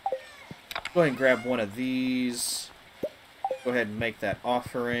 Go ahead and grab one of these. Go ahead and make that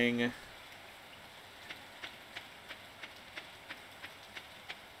offering.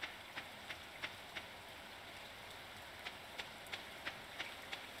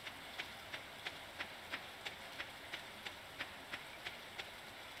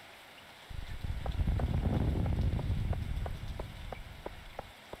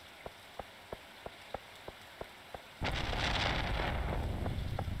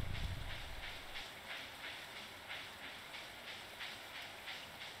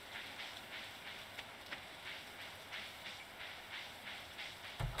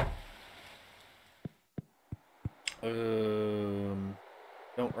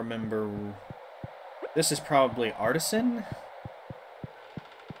 Don't remember. This is probably artisan.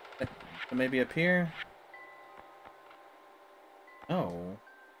 Maybe up here. Oh.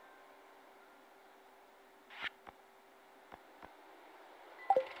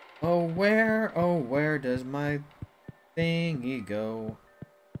 Oh, where does my thingy go?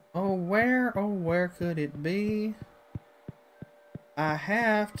 Oh, where could it be? I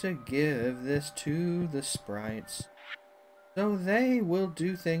have to give this to the sprites, so they will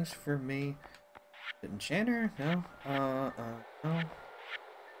do things for me. Enchanter? No. No.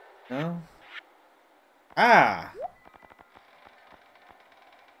 No. Ah!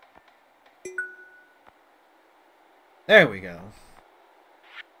 There we go.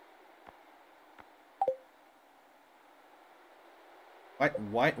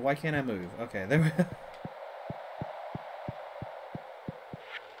 Why can't I move? Okay, there we go.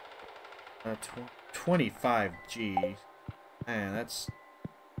 25G. Man, that's...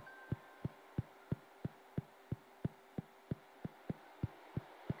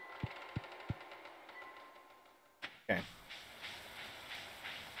 Okay.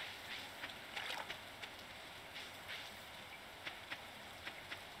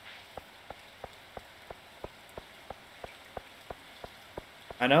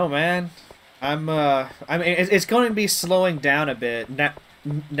 I know, man. I mean, it's going to be slowing down a bit.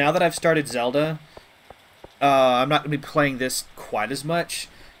 Now that I've started Zelda, I'm not going to be playing this quite as much.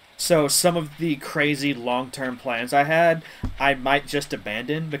 So some of the crazy long-term plans I had, I might just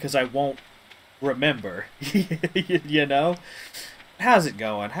abandon because I won't remember. You know? How's it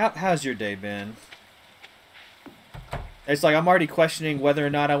going? How's your day been? It's like I'm already questioning whether or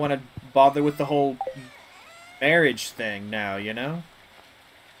not I want to bother with the whole marriage thing now, you know?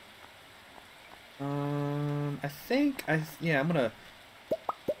 I think yeah, I'm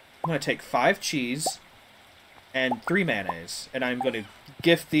gonna take 5 cheese and 3 mayonnaise, and I'm gonna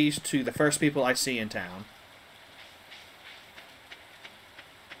gift these to the first people I see in town.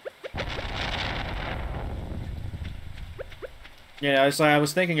 You know, it's like I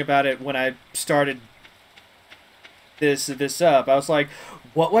was thinking about it when I started this up. I was like,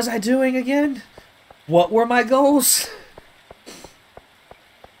 what was I doing again? What were my goals?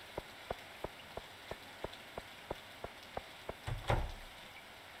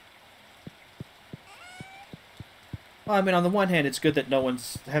 Well, I mean, on the one hand, it's good that no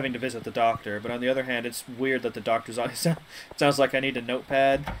one's having to visit the doctor, but on the other hand, it's weird that the doctor's always sounds like I need a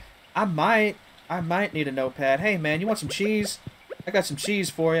notepad. I might need a notepad. Hey, man, you want some cheese? I got some cheese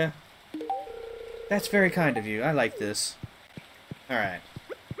for you. That's very kind of you. I like this. Alright.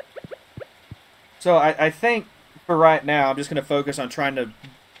 So, I think, for right now, I'm just going to focus on trying to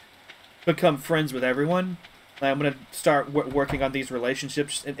become friends with everyone. I'm going to start working on these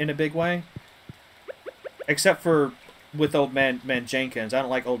relationships in a big way. Except for with Old Man Jenkins. I don't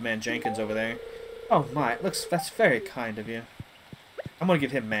like Old Man Jenkins over there. Oh my, that's very kind of you. I'm gonna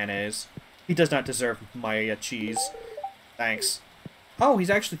give him mayonnaise. He does not deserve my cheese. Thanks. Oh, he's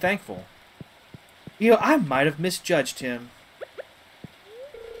actually thankful. You know, I might have misjudged him.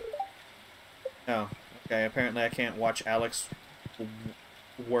 Oh, okay, apparently I can't watch Alex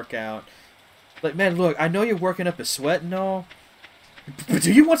work out. Like, man, look, I know you're working up a sweat and all, but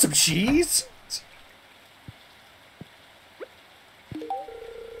do you want some cheese?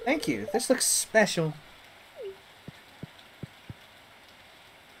 Thank you. This looks special.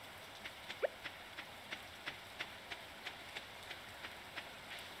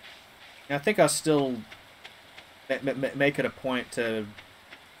 I think I'll still make it a point to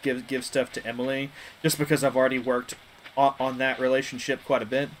give stuff to Emily, just because I've already worked on that relationship quite a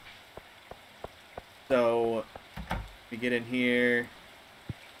bit. So, we get in here.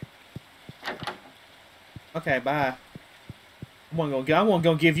 Okay, bye. I won't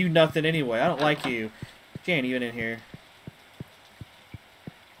go give you nothing anyway. I don't like you. She ain't even in here.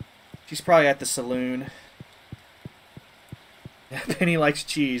 She's probably at the saloon. Penny likes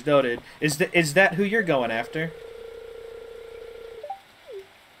cheese. Noted. Is that who you're going after?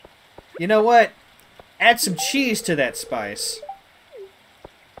 You know what? Add some cheese to that spice.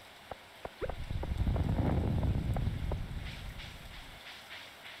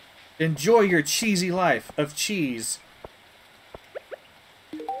 Enjoy your cheesy life of cheese.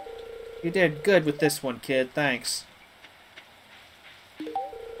 You did good with this one, kid. Thanks.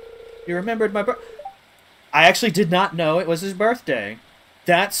 You remembered my I actually did not know it was his birthday.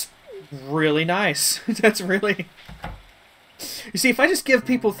 That's really nice. That's really... You see, if I just give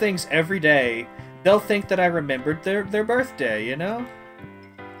people things every day, they'll think that I remembered their birthday, you know?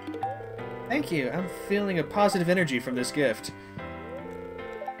 Thank you. I'm feeling a positive energy from this gift.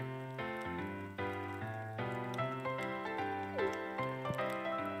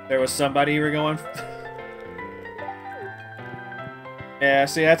 There was somebody you were going... Yeah,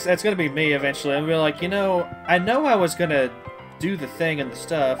 see, that's gonna be me eventually. I'm gonna be like, you know I was gonna do the thing and the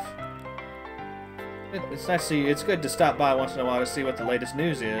stuff. It's nice to see. It's good to stop by once in a while to see what the latest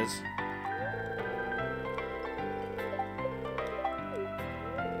news is.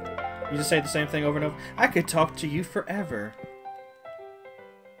 You just say the same thing over and over. I could talk to you forever.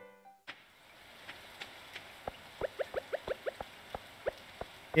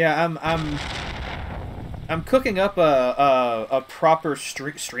 Yeah, I'm cooking up a proper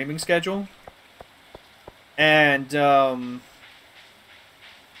streaming schedule, and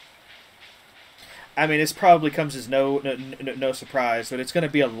I mean, this probably comes as no surprise, but it's going to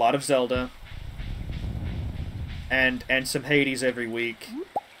be a lot of Zelda, and some Hades every week,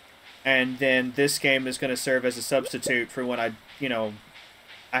 and then this game is going to serve as a substitute for when I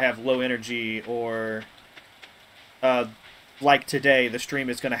have low energy, or like today, the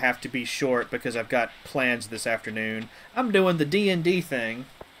stream is going to have to be short because I've got plans this afternoon. I'm doing the D&D thing,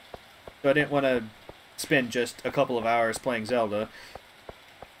 so I didn't want to spend just a couple of hours playing Zelda.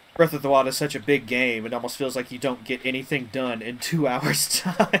 Breath of the Wild is such a big game, it almost feels like you don't get anything done in 2 hours'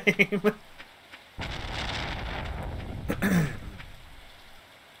 time.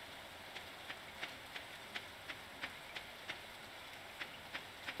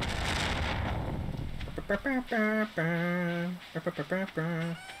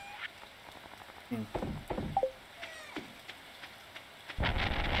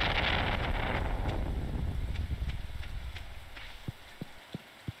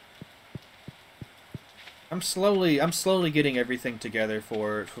 I'm slowly getting everything together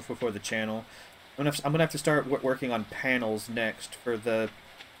for the channel. I'm gonna have to start working on panels next for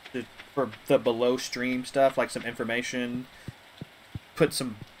for the below stream stuff, like some information, put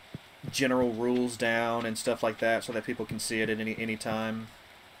some general rules down and stuff like that, so that people can see it at any time.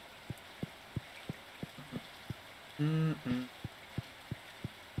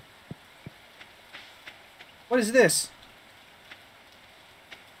 What is this?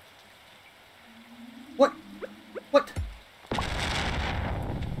 What? What?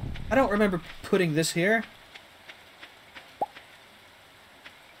 I don't remember putting this here.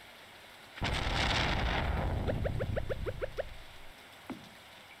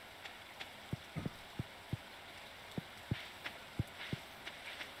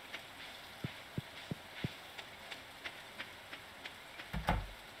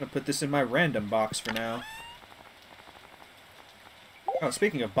 I'm gonna put this in my random box for now. Oh,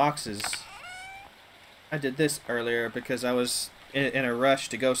 speaking of boxes, I did this earlier because I was in a rush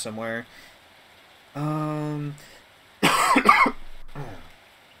to go somewhere.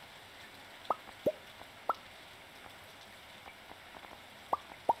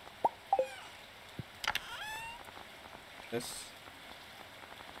 This.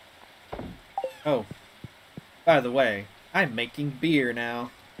 Oh, by the way, I'm making beer now.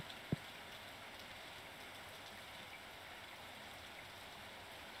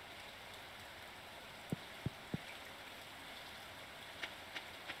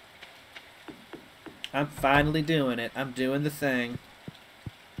 I'm finally doing it. I'm doing the thing.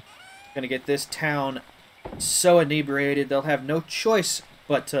 Gonna get this town so inebriated they'll have no choice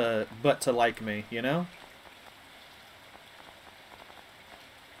but to like me, you know?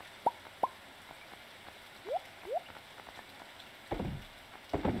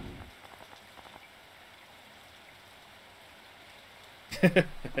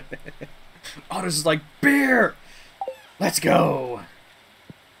 Otto's is like, beer! Let's go!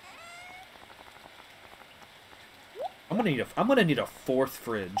 I'm gonna need a fourth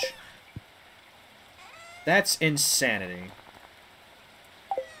fridge. That's insanity.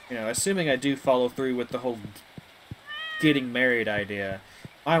 You know, assuming I do follow through with the whole getting married idea,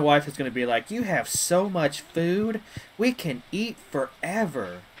 my wife is gonna be like, you have so much food, we can eat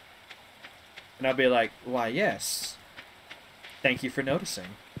forever. And I'll be like, why, yes. Thank you for noticing.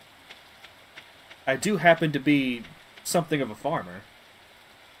 I do happen to be something of a farmer.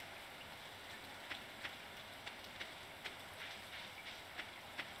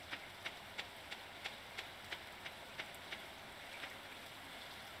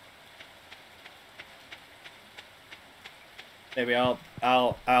 Maybe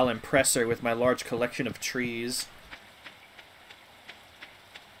I'll impress her with my large collection of trees.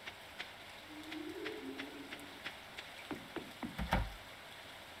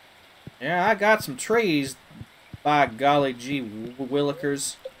 Yeah, I got some trees, by golly gee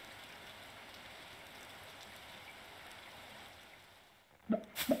willikers.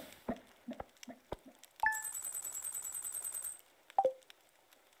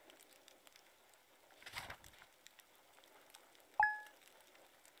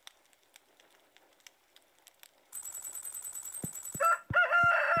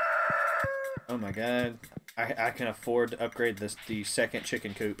 Oh my god. I can afford to upgrade the second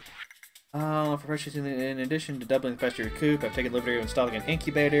chicken coop. For purchasing, in addition to doubling the capacity of your coop, I've taken liberty of installing an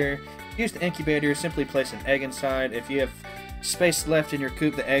incubator. Use the incubator, simply place an egg inside. If you have space left in your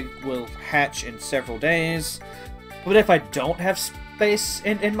coop, the egg will hatch in several days. But if I don't have space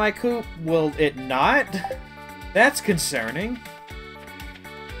in my coop, will it not? That's concerning.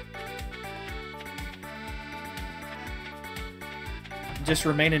 Just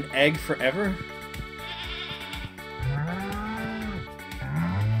remain an egg forever?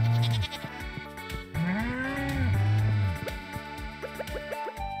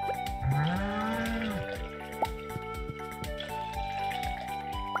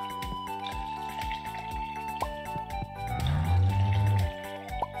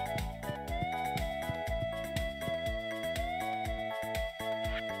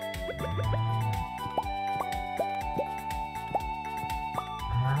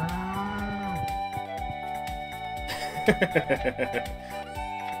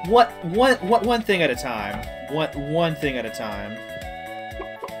 One thing at a time. One thing at a time.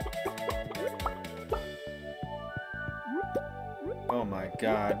 Oh my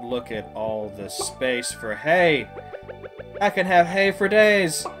god, look at all the space for hay. I can have hay for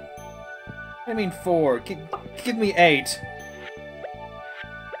days. I mean 4. Give me 8.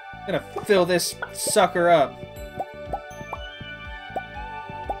 I'm gonna fill this sucker up.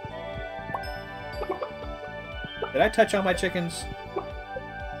 Did I touch on my chickens?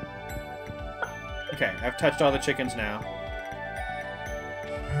 Okay, I've touched all the chickens now.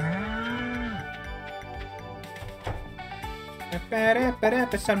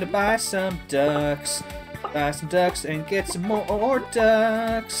 It's time to buy some ducks. Buy some ducks and get some more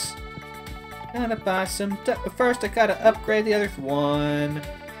ducks. Gonna buy some ducks, but first I gotta upgrade the other one.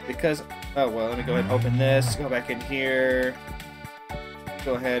 Because, oh well, let me go ahead and open this. Go back in here.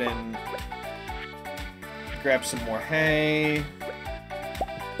 Go ahead and grab some more hay.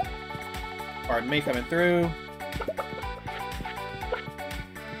 Pardon me, coming through.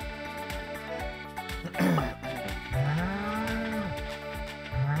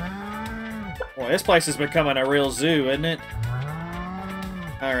 Boy, this place is becoming a real zoo, isn't it?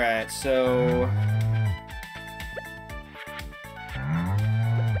 Alright, so...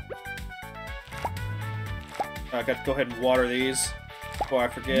 I got to go ahead and water these before I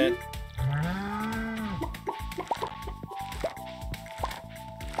forget.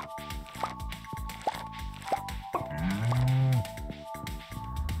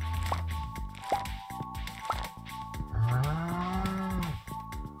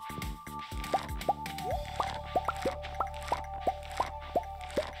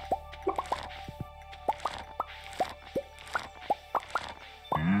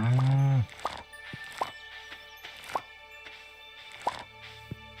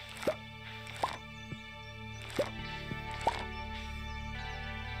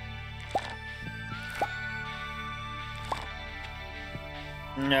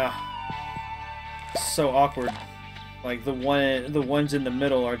 No. So awkward. Like the ones in the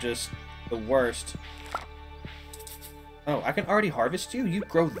middle are just the worst. Oh, I can already harvest you? You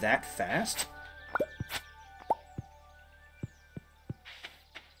grow that fast?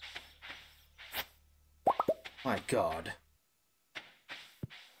 My god.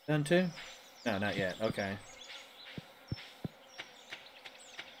 Done too? No, not yet. Okay.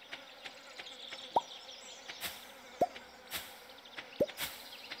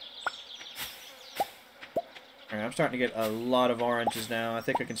 Alright, I'm starting to get a lot of oranges now. I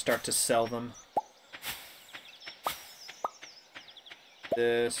think I can start to sell them.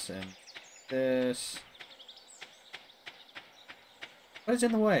 This and this. What is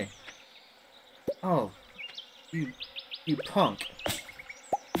in the way? Oh, you punk.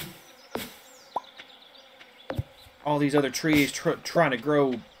 All these other trees trying to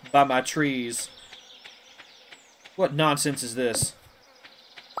grow by my trees. What nonsense is this?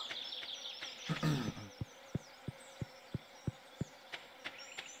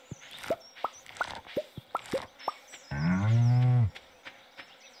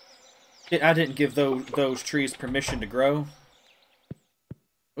 I didn't give those trees permission to grow.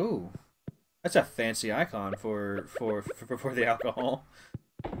 Ooh, that's a fancy icon for the alcohol.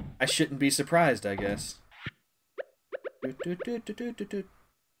 I shouldn't be surprised, I guess.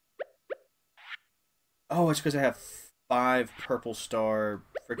 Oh, it's because I have 5 purple star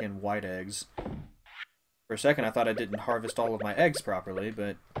freaking white eggs. For a second, I thought I didn't harvest all of my eggs properly,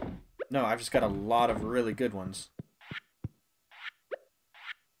 but no, I've just got a lot of really good ones.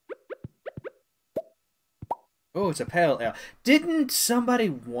 Oh, it's a pale ale. Didn't somebody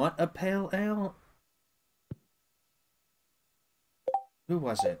want a pale ale? Who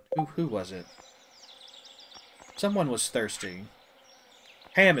was it? Who was it? Someone was thirsty.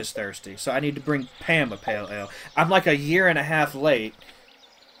 Pam is thirsty, so I need to bring Pam a pale ale. I'm like a year and a half late,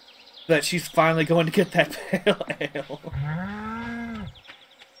 but she's finally going to get that pale ale.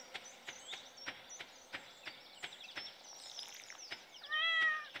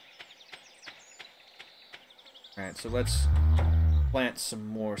 Alright, so let's plant some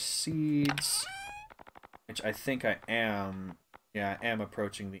more seeds, which I think I am. Yeah, I am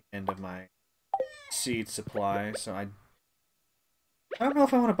approaching the end of my seed supply, so I don't know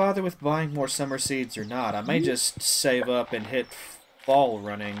if I want to bother with buying more summer seeds or not. I may just save up and hit fall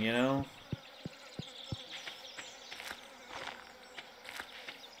running, you know?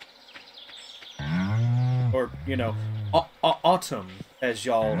 Or, you know, autumn, as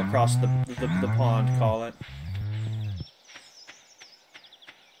y'all across the pond call it.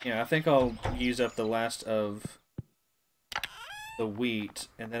 Yeah, I think I'll use up the last of the wheat,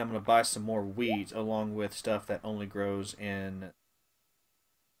 and then I'm going to buy some more wheat along with stuff that only grows in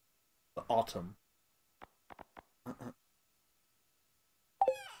the autumn.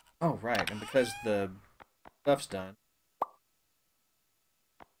 Oh, right, and because the stuff's done,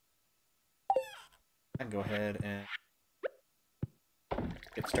 I can go ahead and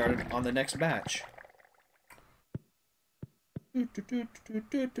get started on the next batch.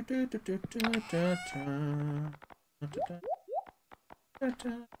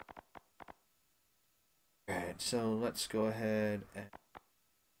 Alright, so let's go ahead and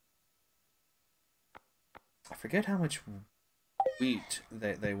I forget how much wheat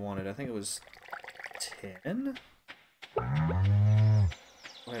they wanted. I think it was 10? Go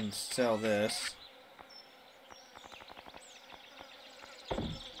ahead and sell this.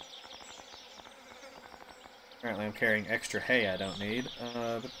 Apparently I'm carrying extra hay I don't need.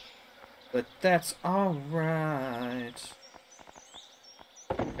 But that's alright.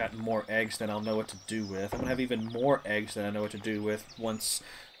 Got more eggs than I'll know what to do with. I'm gonna have even more eggs than I know what to do with once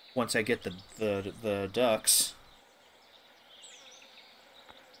I get the ducks.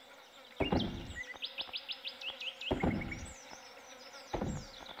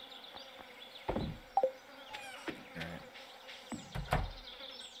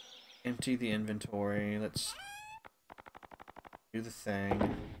 Empty the inventory. Let's do the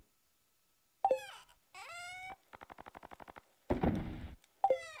thing.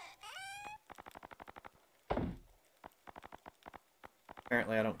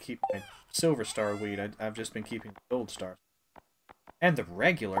 Apparently I don't keep my silver star wheat. I've just been keeping the gold star. And the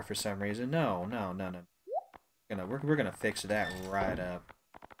regular for some reason. No. We're gonna fix that right up.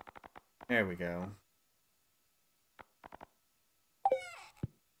 There we go.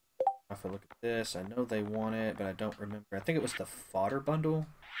 If I look at this, I know they want it, but I don't remember. I think it was the fodder bundle.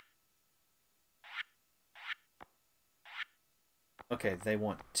 Okay, they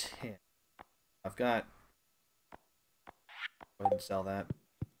want 10. I've got... Go ahead and sell that.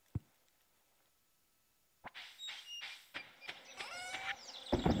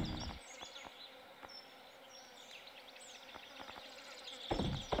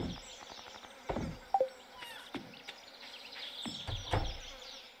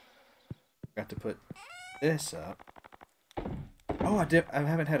 Got to put this up. Oh, I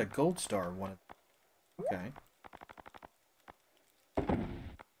haven't had a gold star one. Okay.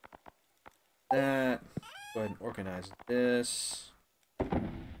 That. Go ahead and organize this. Okay,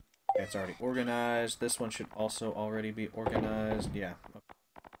 it's already organized. This one should also already be organized. Yeah. Okay.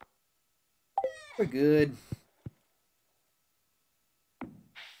 We're good.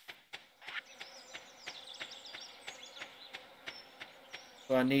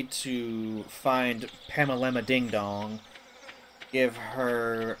 So I need to find Pamalema Ding Dong, give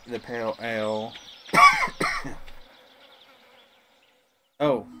her the pale ale.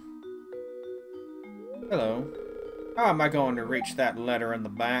 Oh. Hello. How am I going to reach that letter in the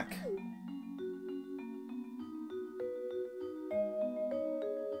back?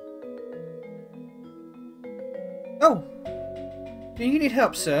 Oh! Do you need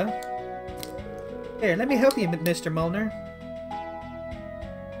help, sir? Here, let me help you, Mr. Molnar.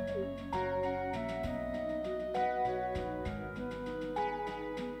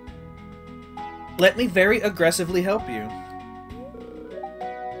 Let me very aggressively help you.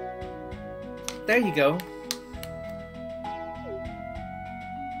 There you go.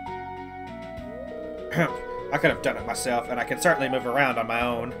 I could have done it myself, and I can certainly move around on my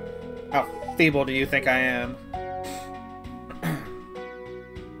own. How feeble do you think I am?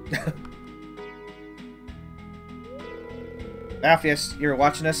 Alpheus, you're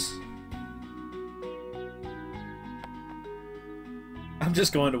watching us? I'm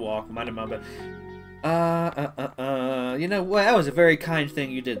just going to walk. Mind my butt. You know what? That was a very kind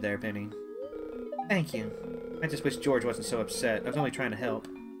thing you did there, Penny. Thank you. I just wish George wasn't so upset. I was only trying to help.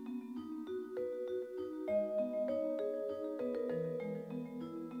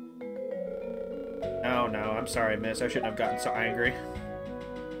 Oh no, I'm sorry, miss. I shouldn't have gotten so angry.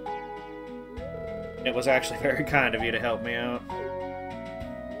 It was actually very kind of you to help me out.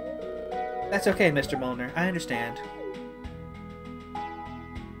 That's okay, Mr. Molnar. I understand.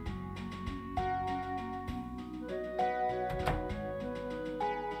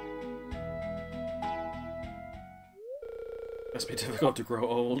 Must be difficult to grow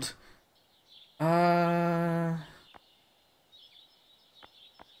old.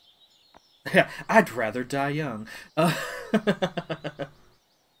 Yeah, I'd rather die young. Just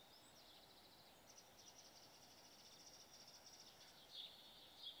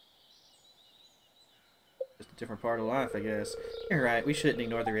a different part of life, I guess. You're right, we shouldn't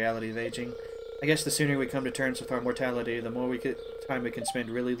ignore the reality of aging. I guess the sooner we come to terms with our mortality, the more time we can spend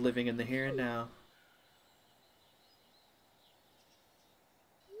really living in the here and now.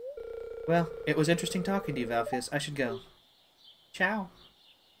 Well, it was interesting talking to you, Valfius. I should go. Ciao.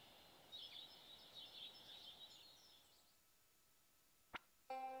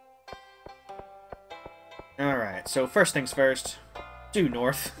 Alright, so first things first. Due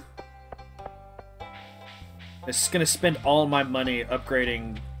north. This is gonna spend all my money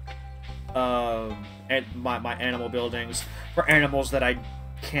upgrading my animal buildings for animals that I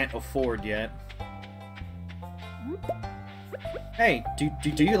can't afford yet. Hey, do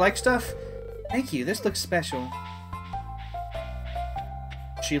you like stuff? Thank you, this looks special.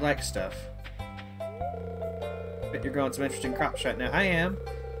 She likes stuff. Bet you're growing some interesting crops right now. I am.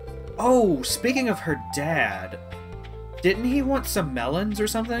 Oh, speaking of her dad, didn't he want some melons or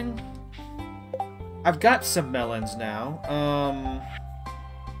something? I've got some melons now.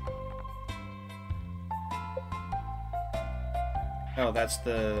 Oh, that's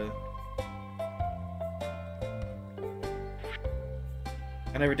the...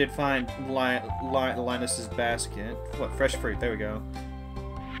 I never did find Linus's basket. What, fresh fruit? There we go.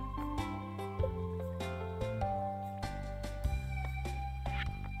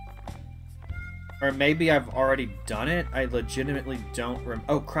 Or maybe I've already done it? I legitimately don't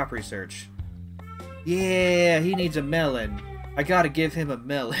Oh, crop research. Yeah, he needs a melon. I gotta give him a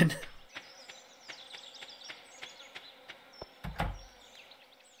melon.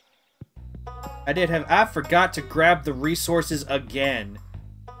 I forgot to grab the resources again.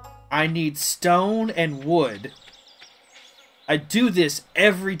 I need stone and wood. I do this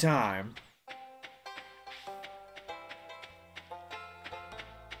every time.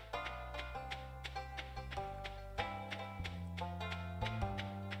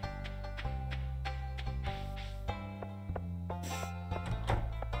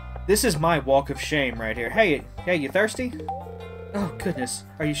 This is my walk of shame right here. Hey, you thirsty? Oh, goodness.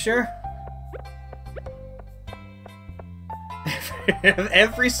 Are you sure?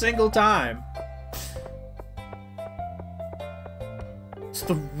 Every single time. It's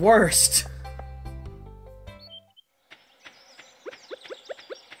the worst.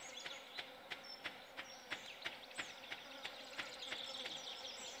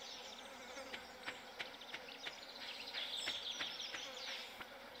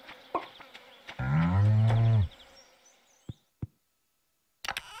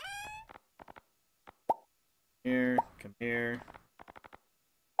 Here, come here.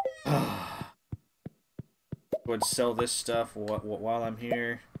 Would sell this stuff while I'm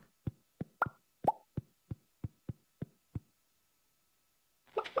here.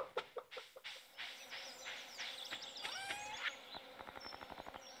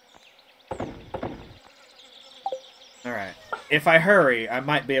 Alright. If I hurry, I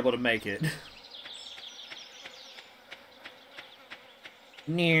might be able to make it.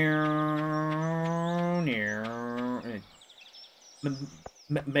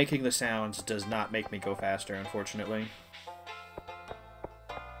 Making the sounds does not make me go faster, unfortunately.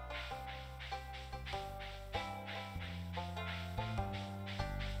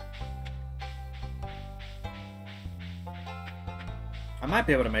 I might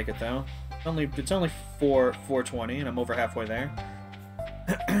be able to make it though. It's only 4:20 and I'm over halfway there.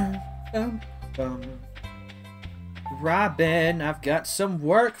 Robin, I've got some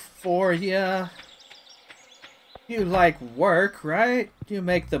work for you. You like work, right? You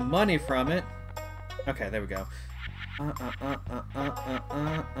make the money from it. Okay, there we go.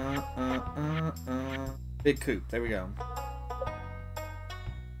 Big coop, there we go.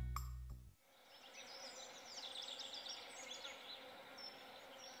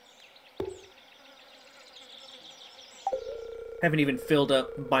 Haven't even filled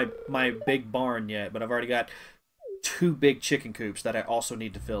up my big barn yet, but I've already got 2 big chicken coops that I also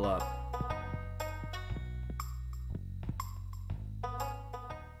need to fill up.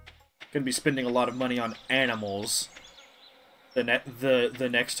 Gonna be spending a lot of money on animals the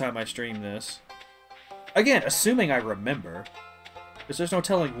next time I stream this. Again, assuming I remember, because there's no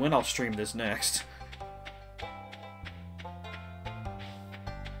telling when I'll stream this next.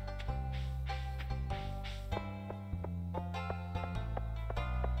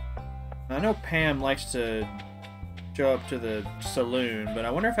 I know Pam likes to show up to the saloon, but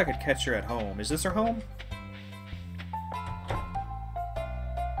I wonder if I could catch her at home. Is this her home?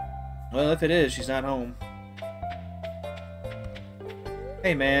 Well, if it is, she's not home.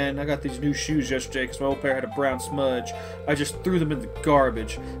 Hey man, I got these new shoes yesterday because my old pair had a brown smudge. I just threw them in the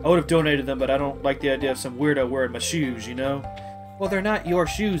garbage. I would have donated them, but I don't like the idea of some weirdo wearing my shoes, you know? Well, they're not your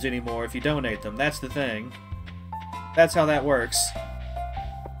shoes anymore if you donate them. That's the thing. That's how that works.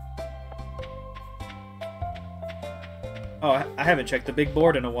 Oh, I haven't checked the big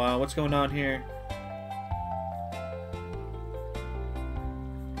board in a while. What's going on here?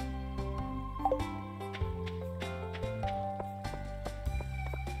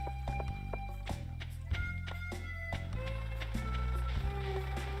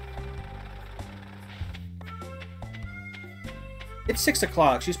 It's 6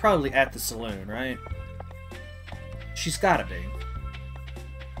 o'clock. She's probably at the saloon, right? She's gotta be.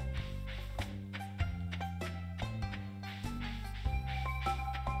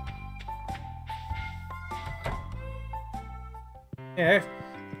 Yeah,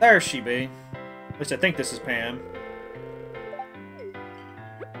 there she be. least I think this is Pam.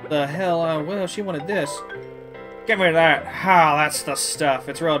 The hell, well, she wanted this. Give me that. Ah, that's the stuff.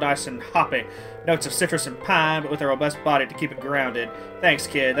 It's real nice and hoppy. Notes of citrus and pine, but with a robust body to keep it grounded. Thanks,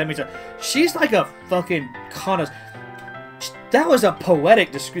 kid. That means she's like a fucking connoisseur. That was a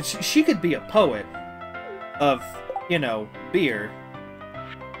poetic description. She could be a poet of, you know, beer.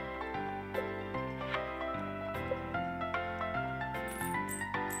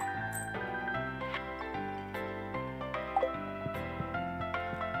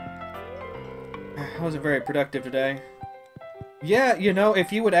 I wasn't very productive today. Yeah, you know,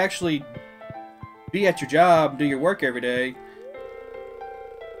 if you would actually be at your job, do your work every day.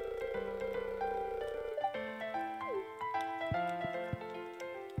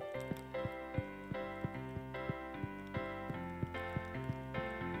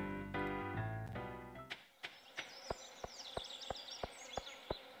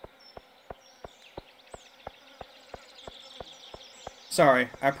 Sorry,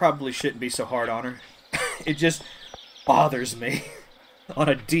 I probably shouldn't be so hard on her. It just bothers me on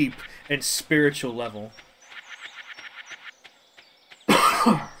a deep and spiritual level.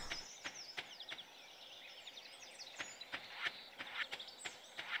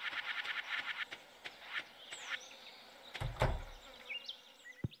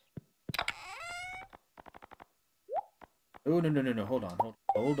 Oh, no. Hold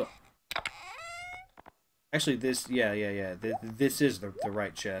on. Actually, this, yeah. This is the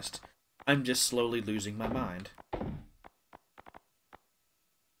right chest. I'm just slowly losing my mind.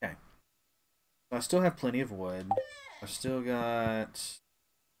 Okay. I still have plenty of wood. I've still got...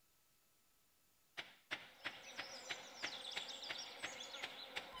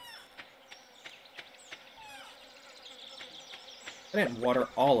 I didn't water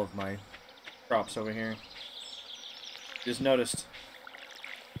all of my crops over here. Just noticed.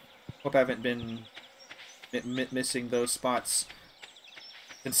 Hope I haven't been missing those spots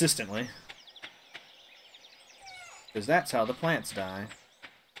consistently. Because that's how the plants die.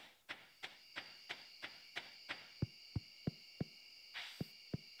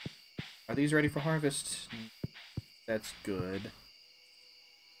 Are these ready for harvest? That's good.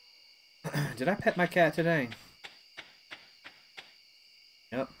 Did I pet my cat today?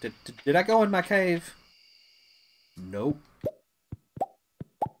 Yep. Did I go in my cave? Nope.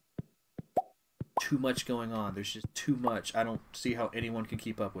 Too much going on. There's just too much. I don't see how anyone can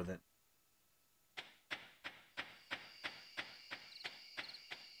keep up with it.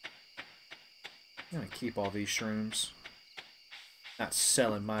 I'm gonna keep all these shrooms. Not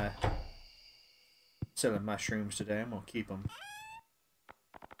selling my shrooms today. I'm gonna keep them.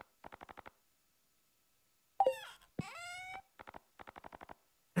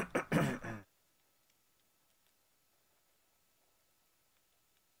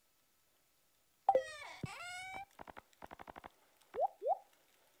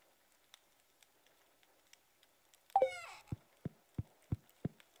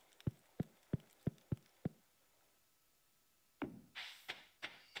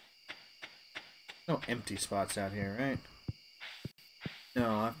 No empty spots out here, right?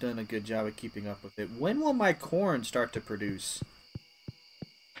 No, I've done a good job of keeping up with it. When will my corn start to produce?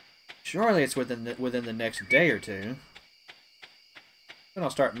 Surely it's within the next day or two. Then I'll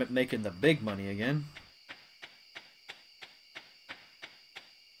start making the big money again.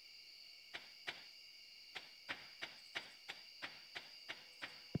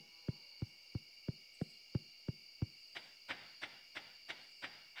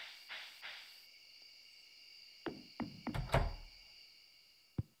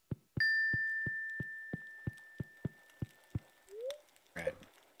 Right.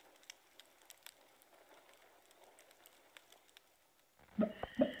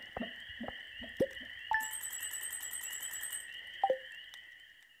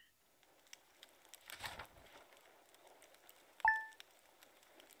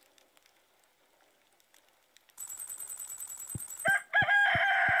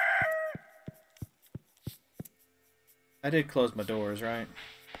 I did close my doors, right?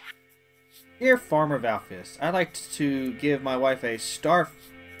 Dear Farmer Valfist, I'd like to give my wife a star...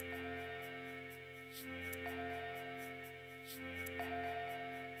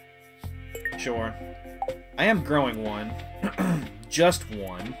 Sure. I am growing one. Just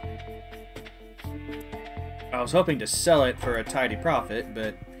one. I was hoping to sell it for a tidy profit,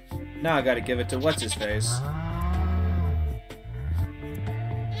 but now I gotta give it to what's-his-face.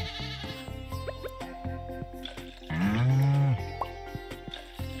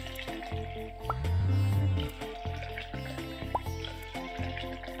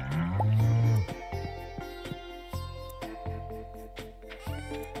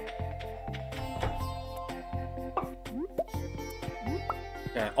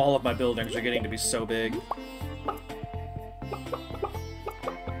 God, all of my buildings are getting to be so big.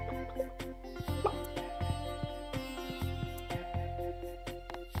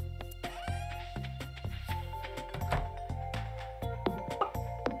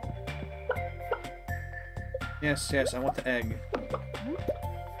 Yes, yes, I want the egg.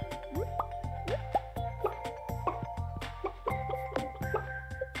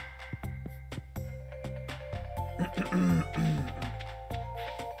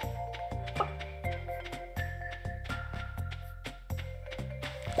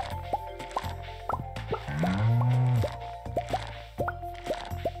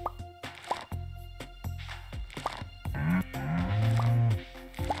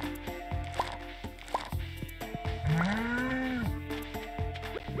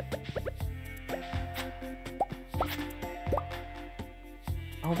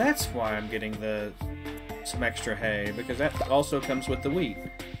 Oh, that's why I'm getting some extra hay, because that also comes with the wheat.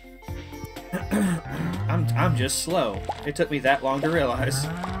 I'm just slow. It took me that long to realize.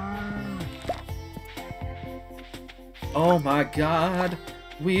 Oh my god,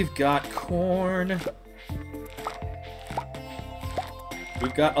 we've got corn.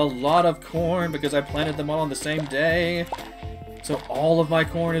 We've got a lot of corn because I planted them all on the same day. So all of my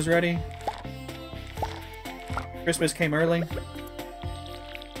corn is ready. Christmas came early.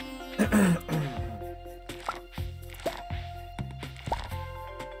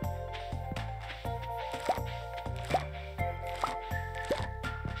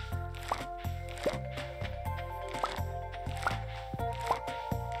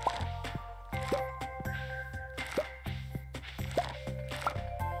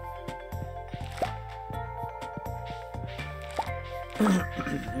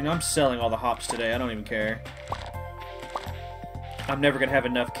 You know, I'm selling all the hops today. I don't even care. I'm never gonna have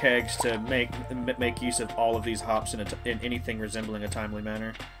enough kegs to make use of all of these hops in anything resembling a timely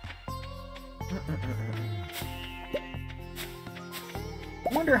manner.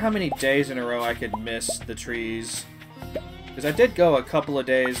 I wonder how many days in a row I could miss the trees, because I did go a couple of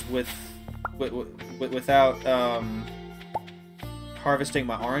days without harvesting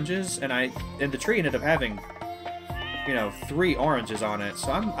my oranges, and the tree ended up having, you know, 3 oranges on it.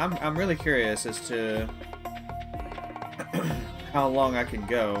 So I'm really curious as to how long I can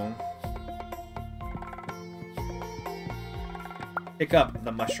go. Pick up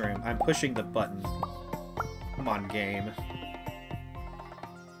the mushroom. I'm pushing the button. Come on, game.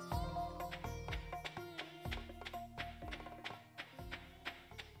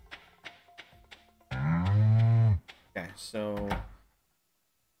 Okay, so go ahead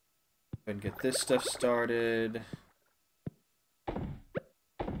and get this stuff started.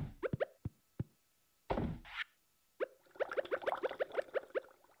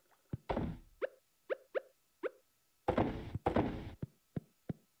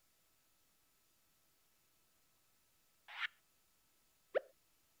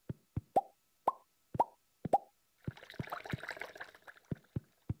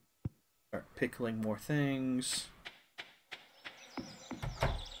 Start pickling more things.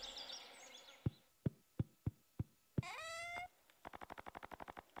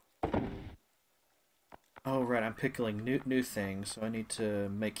 Oh, right, I'm pickling new things, so I need to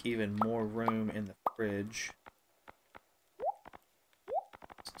make even more room in the fridge.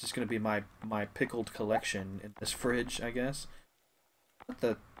 It's just gonna be my pickled collection in this fridge, I guess. What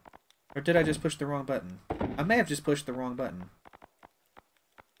the... Or did I just push the wrong button? I may have just pushed the wrong button.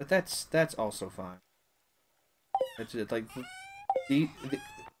 But that's also fine. It's like...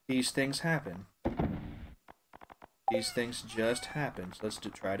 These things happen. These things just happen. So let's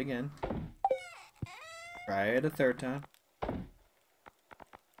try it again. Try it a third time.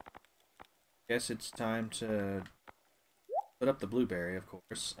 Guess it's time to put up the blueberry, of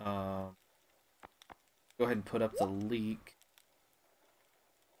course. Go ahead and put up the leek.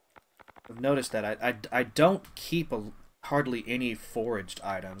 I've noticed that I don't keep hardly any foraged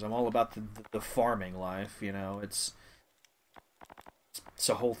items. I'm all about the farming life, you know. It's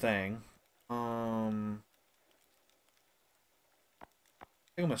a whole thing. I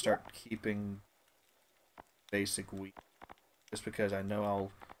think I'm gonna start keeping basic wheat, just because I know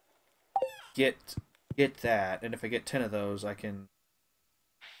I'll get that, and if I get 10 of those, I can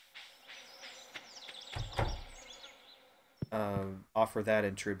offer that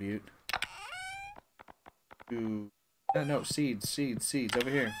in tribute to... No, seeds over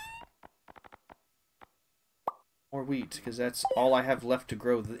here. More wheat, because that's all I have left to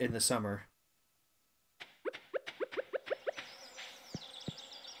grow in the summer.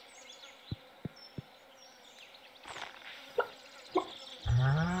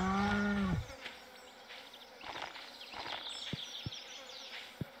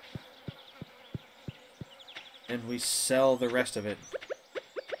 and we sell the rest of it.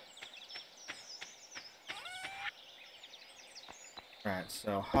 Alright,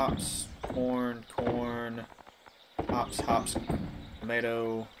 so hops, corn, hops,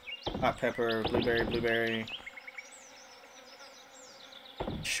 tomato, hot pepper, blueberry.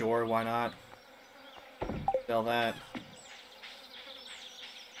 Sure, why not? Sell that.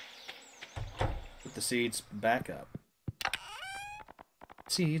 Put the seeds back up.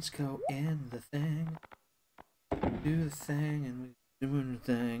 Seeds go in the thing. Do the thing, and we doing the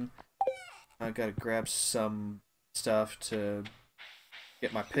thing. I gotta grab some stuff to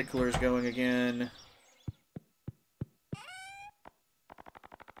get my picklers going again.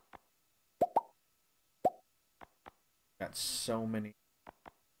 Got so many.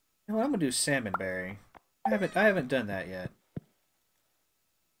 You know what, I'm gonna do salmon berry. I haven't done that yet.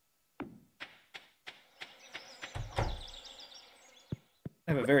 I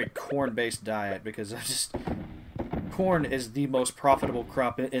have a very corn-based diet because corn is the most profitable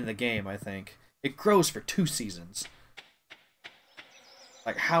crop in the game, I think. It grows for 2 seasons.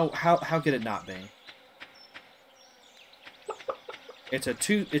 Like how could it not be? It's a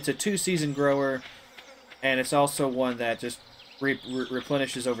 2-season grower, and it's also one that just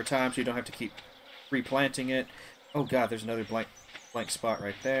replenishes over time, so you don't have to keep replanting it. Oh god, there's another blank spot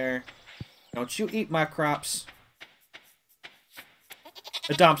right there. Don't you eat my crops.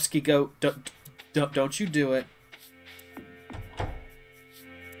 Adomsky goat, don't you do it.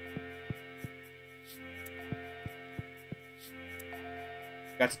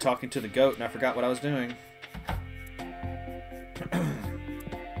 Got to talking to the goat and I forgot what I was doing.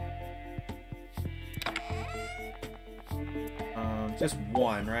 Just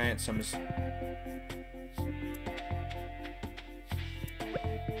one, right? So I'm just...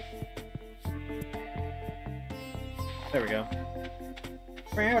 There we go.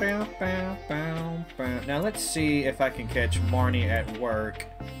 Now let's see if I can catch Marnie at work.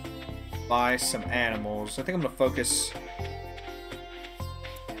 Buy some animals. I think I'm gonna focus...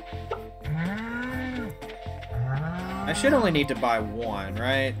 I should only need to buy one,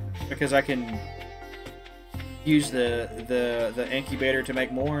 right? Because I can use the incubator to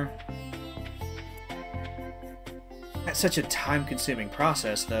make more. That's such a time-consuming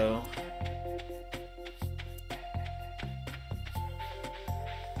process, though.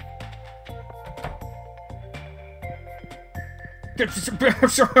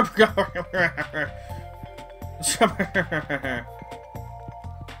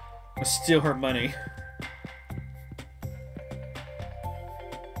 Steal her money.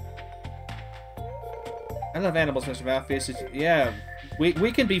 I love animals, Mr. Malphus. Yeah,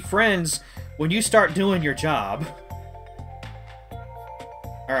 we can be friends when you start doing your job.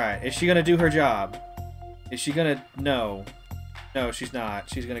 Alright, is she gonna do her job? Is she gonna... No. No, she's not.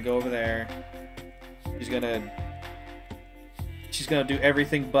 She's gonna go over there. She's gonna do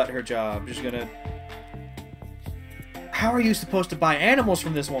everything but her job. She's gonna... How are you supposed to buy animals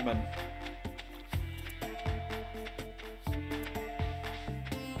from this woman?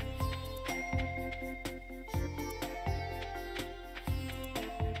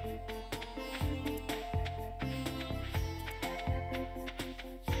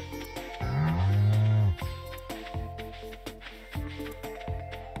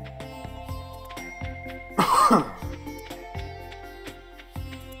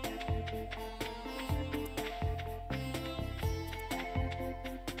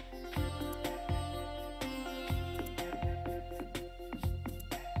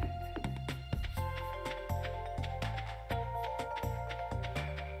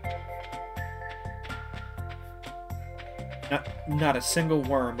 Not a single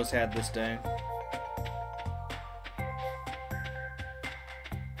worm was had this day.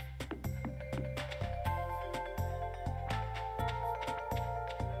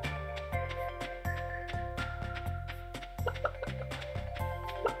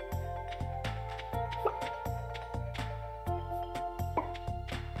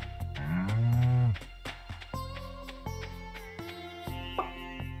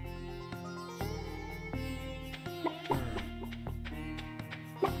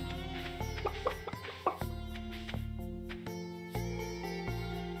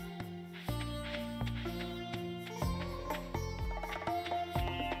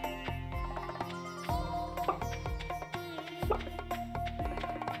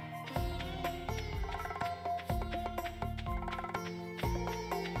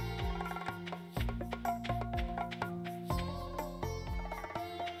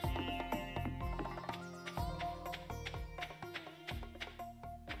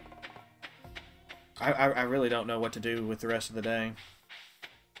 I really don't know what to do with the rest of the day.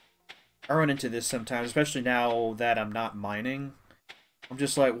 I run into this sometimes, especially now that I'm not mining. I'm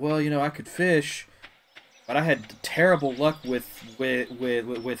just like, well, you know, I could fish, but I had terrible luck with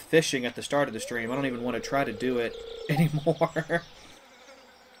fishing at the start of the stream. I don't even want to try to do it anymore.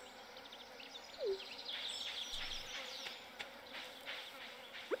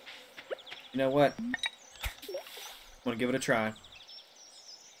 You know what? I'm gonna give it a try.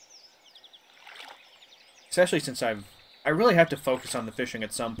 Especially since I really have to focus on the fishing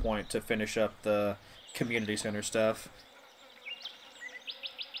at some point to finish up the community center stuff.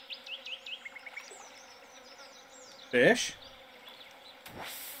 Fish?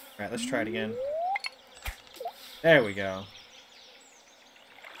 Alright, let's try it again. There we go.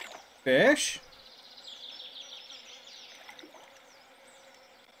 Fish?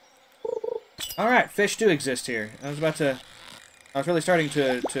 Alright, fish do exist here. I was really starting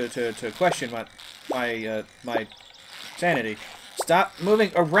to question my sanity. Stop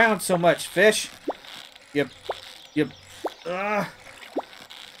moving around so much, fish! You...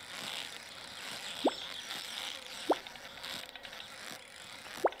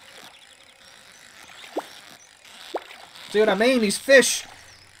 See what I mean? These fish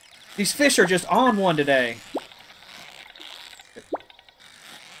are just on one today.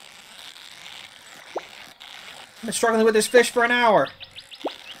 I've been struggling with this fish for an hour.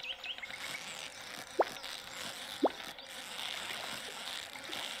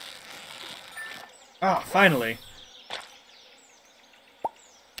 Oh, finally.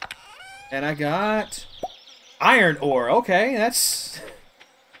 And I got iron ore. Okay, that's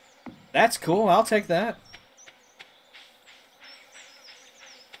cool. I'll take that.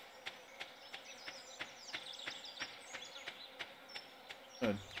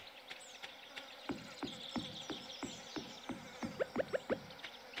 Good.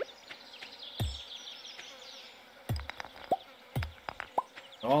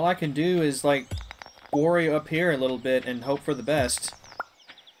 All I can do is, like, quarry up here a little bit and hope for the best.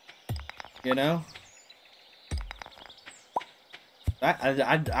 You know?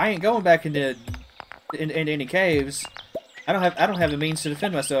 I ain't going back into any caves. I don't have the means to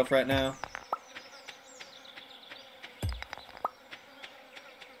defend myself right now.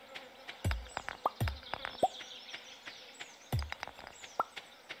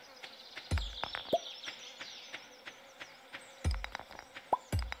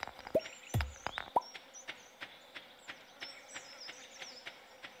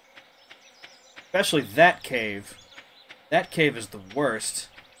 Especially that cave. That cave is the worst.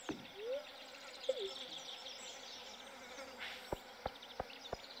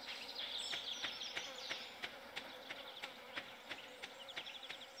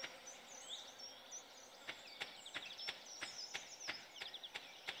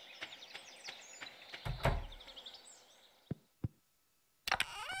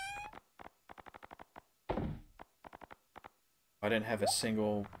 I didn't have a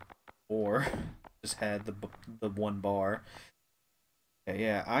single ore. Just had the one bar. Okay,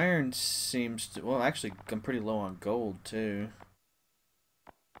 yeah, iron seems to... Well, actually, I'm pretty low on gold, too.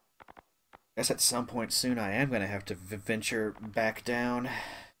 Guess at some point soon I am going to have to venture back down.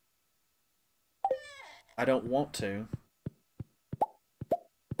 I don't want to.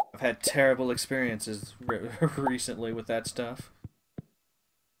 I've had terrible experiences recently with that stuff.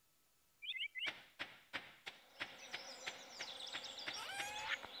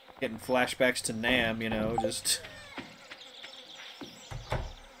 Getting flashbacks to Nam, you know, just...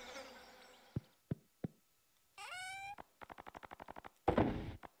 Did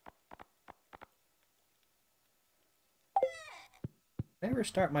I ever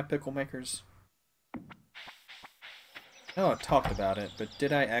start my pickle makers? No, I talked about it, but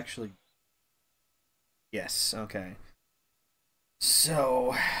did I actually... Yes, okay.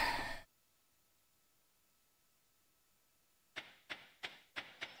 So...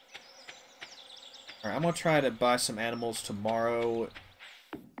 Alright, I'm gonna try to buy some animals tomorrow.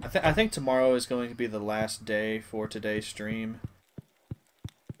 I think tomorrow is going to be the last day for today's stream.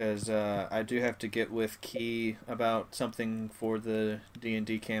 Because I do have to get with Key about something for the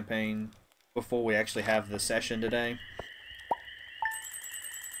D&D campaign before we actually have the session today.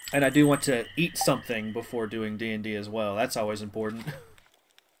 And I do want to eat something before doing D&D as well. That's always important.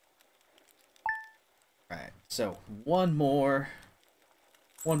 Alright, so one more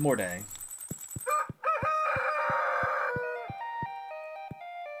day.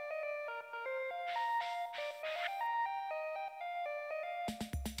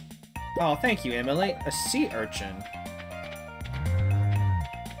 Oh, thank you, Emily. A sea urchin.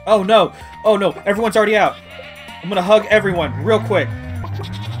 Oh no! Oh no! Everyone's already out. I'm gonna hug everyone real quick.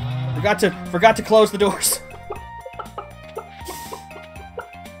 Forgot to close the doors.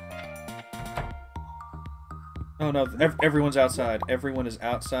 Oh no, everyone's outside. Everyone is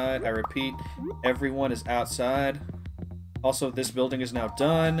outside. I repeat, everyone is outside. Also, this building is now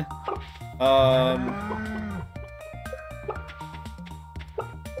done.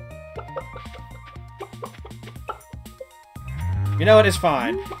 You know what? It's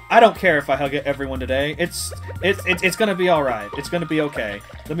fine. I don't care if I get everyone today. It's gonna be all right. It's gonna be okay.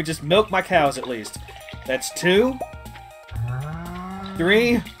 Let me just milk my cows at least. That's 2,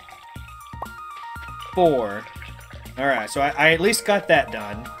 3, 4. All right. So I at least got that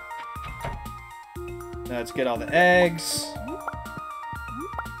done. Now let's get all the eggs.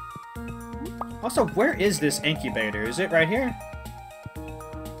 Also, where is this incubator? Is it right here?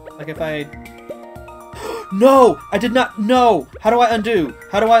 Like if I... No! I did not... No! How do I undo?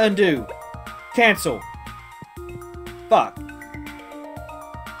 How do I undo? Cancel. Fuck.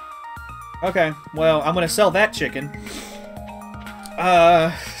 Okay, well, I'm gonna sell that chicken.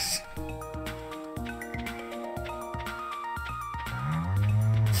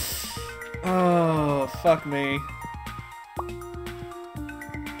 Oh, fuck me.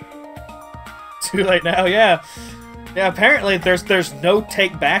 Too late now, yeah. Yeah, apparently there's no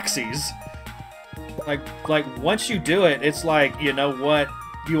take backsies. Like once you do it, it's like, you know what?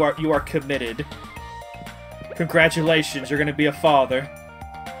 You are committed. Congratulations, you're gonna be a father.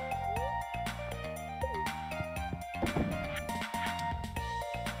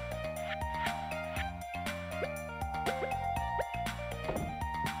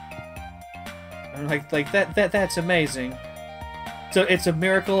 Like that's amazing. So it's a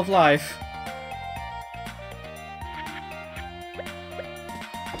miracle of life.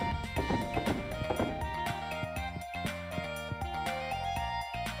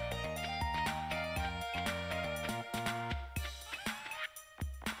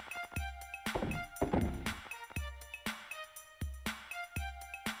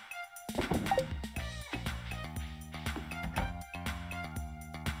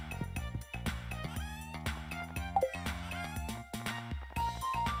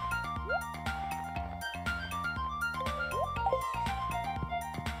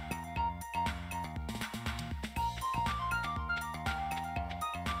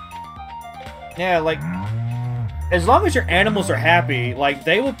 Yeah, like, as long as your animals are happy, like,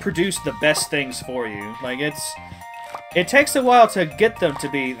 they will produce the best things for you. Like, it takes a while to get them to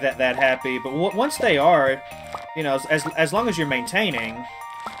be that happy, but once they are, you know, as long as you're maintaining.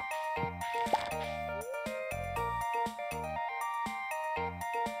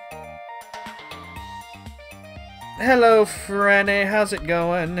 Hello, Franny, how's it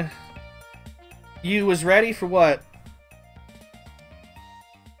going? You was ready for what?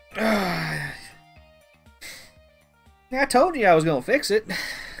 Yeah, I told you I was gonna fix it.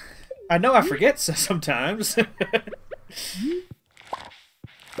 I know I forget sometimes.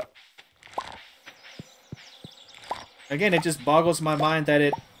 Again, it just boggles my mind that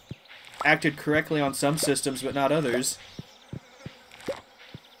it acted correctly on some systems but not others.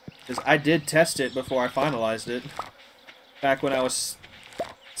 Because I did test it before I finalized it. Back when I was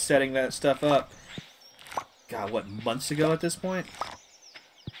setting that stuff up. God, what, months ago at this point?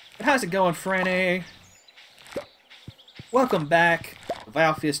 But how's it going, Franny? Welcome back to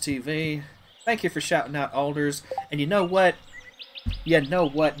Valfius TV. Thank you for shouting out Alders. And you know what? You know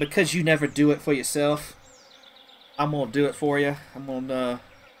what? Because you never do it for yourself, I'm gonna do it for you. I'm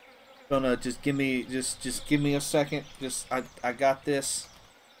gonna just give me a second. I got this.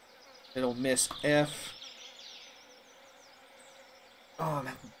 It'll miss F. Oh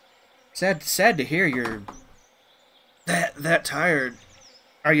man. Sad to hear you're that tired.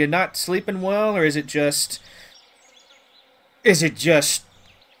 Are you not sleeping well, or is it just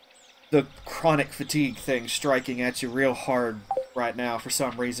the chronic fatigue thing striking at you real hard right now for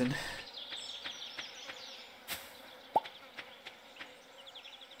some reason?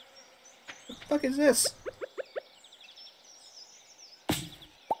 What the fuck is this?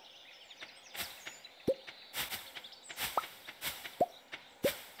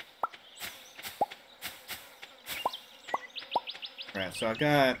 Alright, so I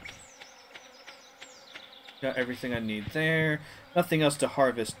got everything I need there. Nothing else to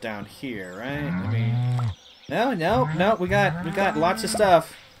harvest down here, right? I mean, no. We got lots of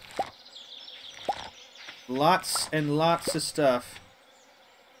stuff. Lots and lots of stuff.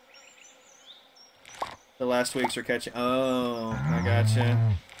 The last weeks are catching. Oh, I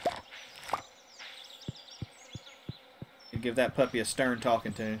gotcha. You give that puppy a stern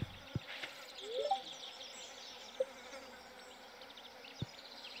talking to.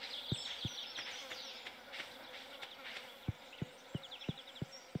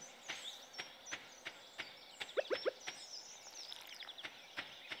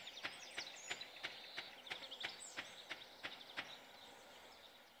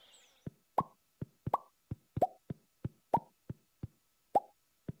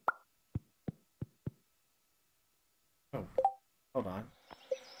 Hold on.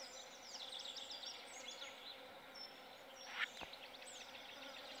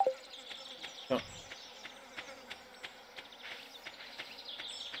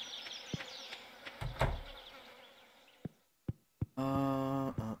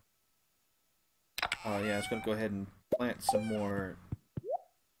 Oh. Oh yeah, I was gonna go ahead and plant some more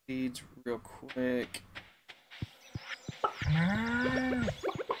seeds real quick.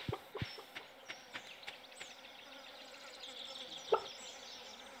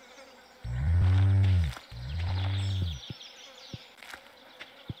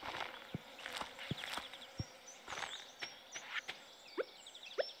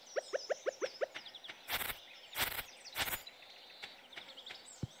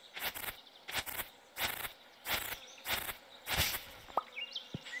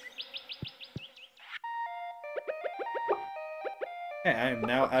 Okay, I am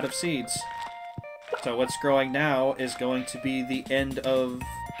now out of seeds. So what's growing now is going to be the end of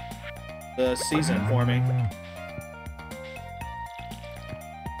the season for me.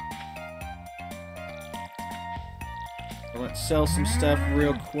 So let's sell some stuff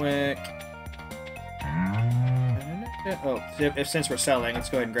real quick. Oh, since we're selling, let's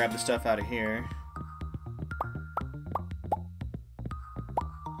go ahead and grab the stuff out of here.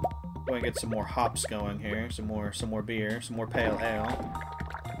 Go and get some more hops going here. Some more beer, some more pale ale.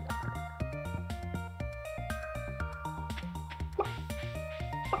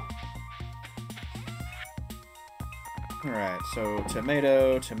 Alright, so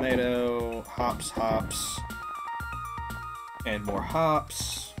tomato, tomato, hops, hops, and more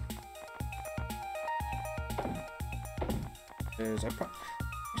hops. I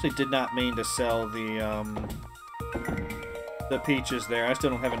actually did not mean to sell the peaches there. I still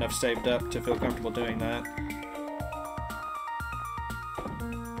don't have enough saved up to feel comfortable doing that.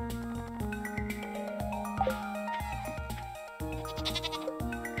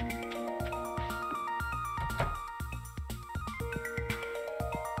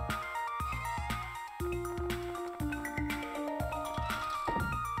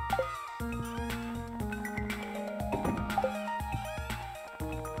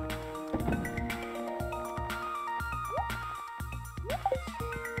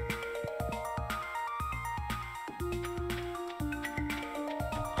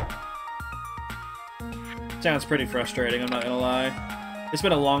 Sounds pretty frustrating, I'm not gonna lie. It's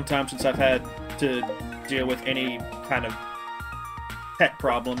been a long time since I've had to deal with any kind of pet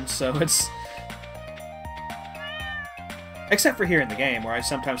problems, so it's... Except for here in the game, where I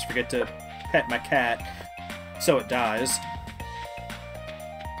sometimes forget to pet my cat, so it dies.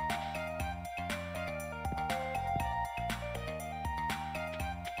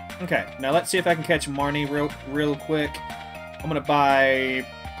 Okay, now let's see if I can catch Marnie real quick. I'm gonna buy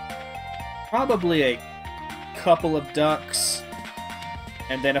probably a couple of ducks,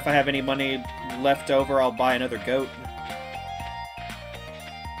 and then if I have any money left over, I'll buy another goat.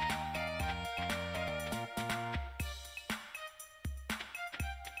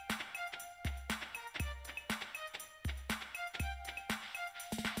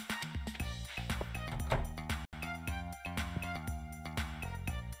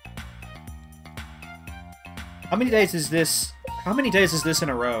 How many days is this? How many days is this in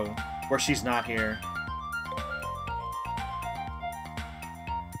a row where she's not here?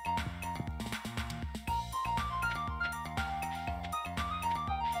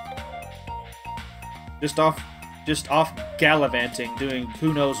 Just off gallivanting, doing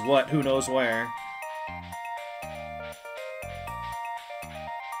who knows what, who knows where.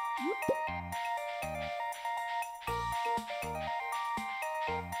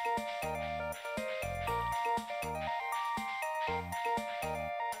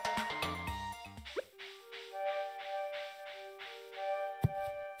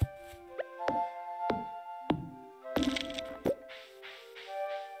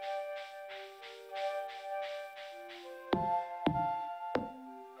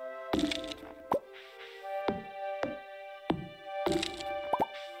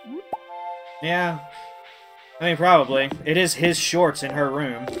 Yeah. I mean, probably. It is his shorts in her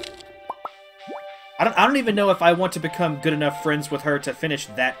room. I don't even know if I want to become good enough friends with her to finish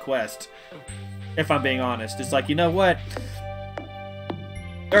that quest. If I'm being honest. It's like, you know what?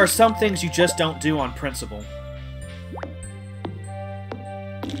 There are some things you just don't do on principle.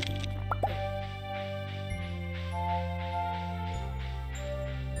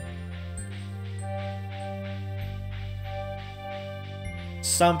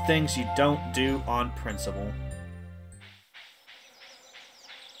 Some things you don't do on principle.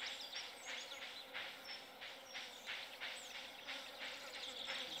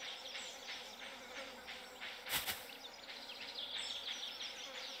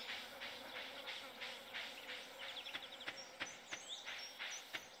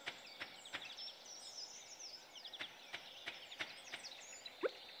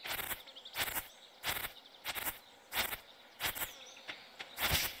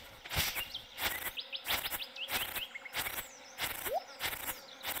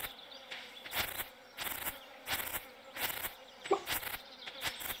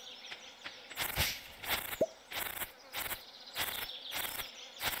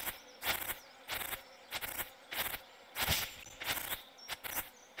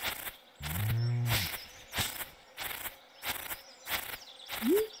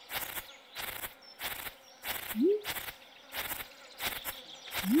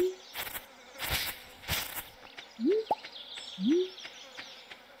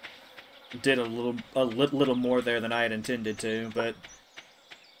 Did a little more there than I had intended to, but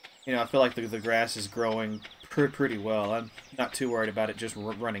you know, I feel like the grass is growing pretty well. I'm not too worried about it just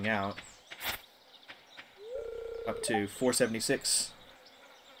running out. Up to 476.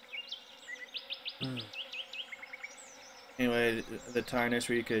 Anyway, the tire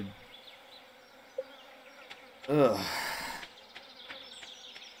nursery you could. Ugh.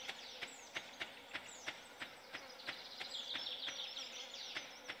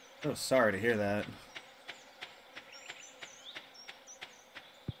 Oh, sorry to hear that.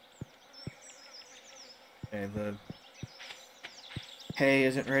 Okay, the hay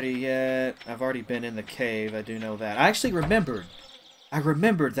isn't ready yet. I've already been in the cave, I do know that. I actually remembered. I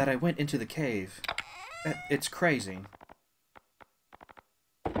remembered that I went into the cave. It's crazy.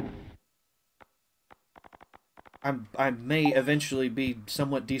 I may eventually be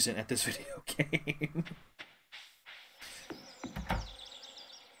somewhat decent at this video game.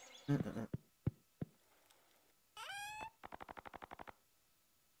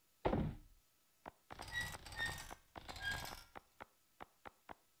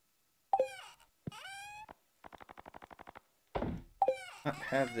 Not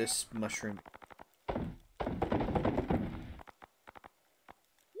have this mushroom.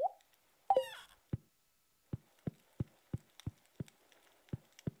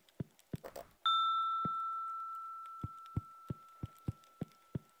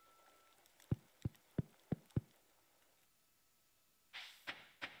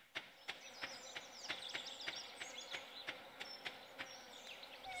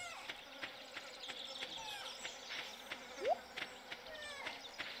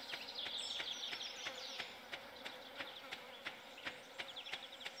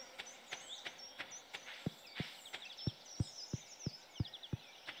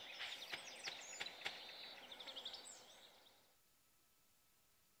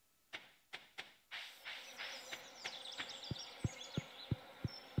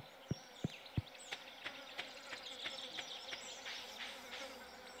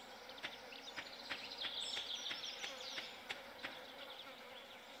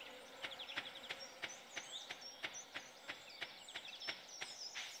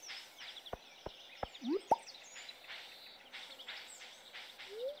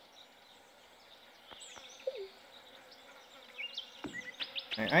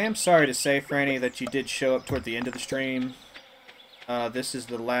 I am sorry to say, Franny, that you did show up toward the end of the stream. This is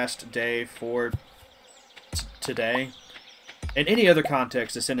the last day for today. In any other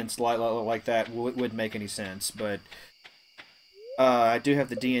context, a sentence like that would make any sense, but I do have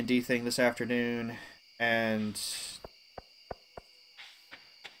the D&D thing this afternoon, and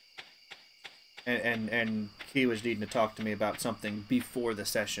he was needing to talk to me about something before the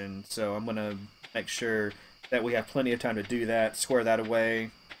session, so I'm gonna make sure that we have plenty of time to do that, square that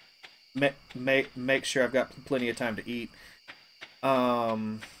away, make sure I've got plenty of time to eat.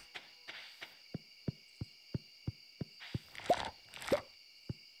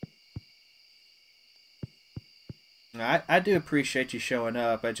 I do appreciate you showing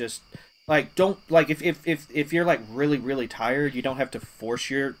up. I just like don't like if you're like really tired, you don't have to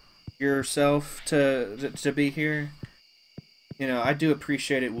force yourself to be here. You know, I do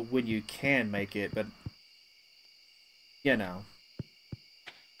appreciate it when you can make it, but you know.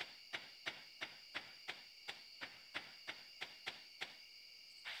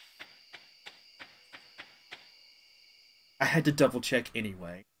 I had to double check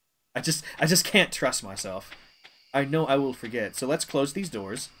anyway. I just can't trust myself. I know I will forget. So let's close these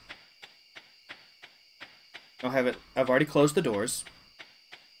doors. I've already closed the doors.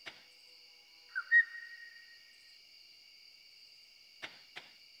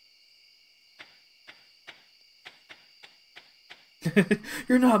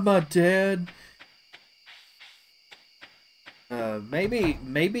 You're not my dad.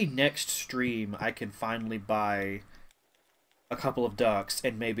 Maybe next stream I can finally buy a couple of ducks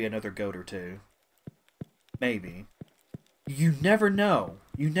and maybe another goat or two. Maybe. You never know.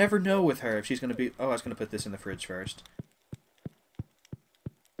 You never know with her if she's gonna be. Oh, I was gonna put this in the fridge first.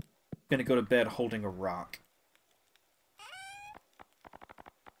 I'm gonna go to bed holding a rock.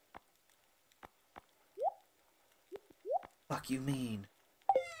 Fuck you mean?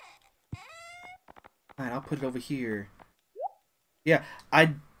 Alright, I'll put it over here. Yeah,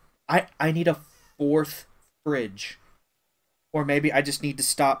 I need a fourth fridge. Or maybe I just need to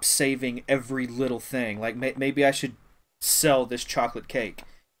stop saving every little thing. Like, maybe I should sell this chocolate cake,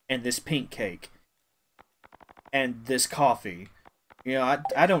 and this pink cake, and this coffee. You know,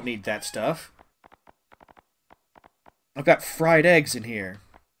 I don't need that stuff. I've got fried eggs in here.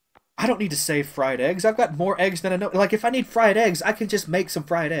 I don't need to save fried eggs. I've got more eggs than I know. Like, if I need fried eggs, I can just make some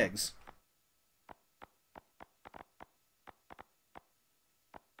fried eggs.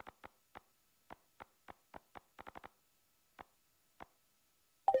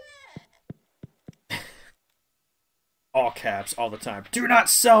 All caps, all the time. Do not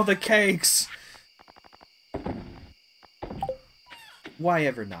sell the cakes! Why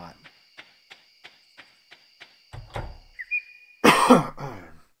ever not?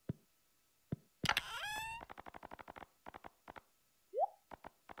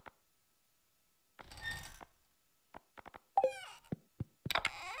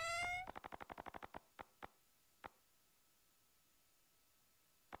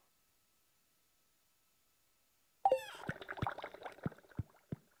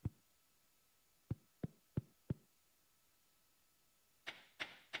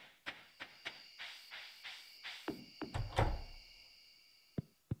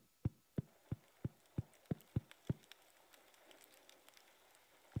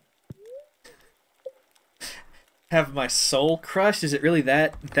 Have my soul crushed? Is it really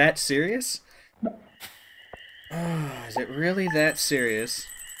that serious? Is it really that serious?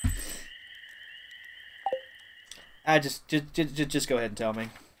 Just go ahead and tell me.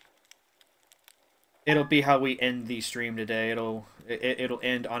 It'll be how we end the stream today. It'll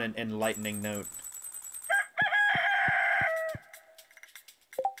end on an enlightening note.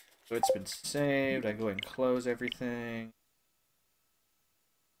 So it's been saved. I go ahead and close everything.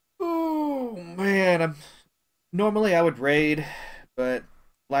 Oh man, normally I would raid, but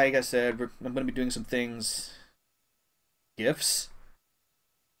like I said, I'm gonna be doing some things. Gifts.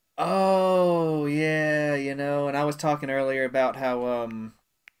 Oh yeah, and I was talking earlier about how I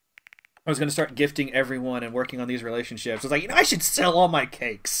was gonna start gifting everyone and working on these relationships. I was like, I should sell all my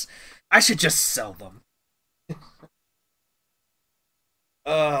cakes. I should just sell them.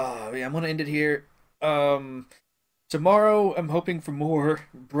 Yeah, I'm gonna end it here. Tomorrow I'm hoping for more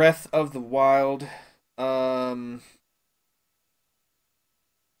Breath of the Wild. I'm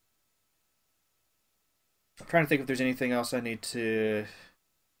trying to think if there's anything else I need to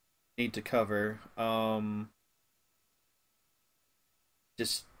cover.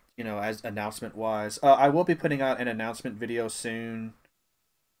 Just as announcement wise, I will be putting out an announcement video soon.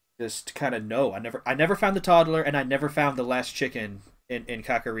 Just to kind of know, I never found the toddler, and I never found the last chicken in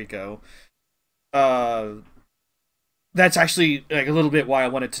Kakariko. That's actually like a little bit why I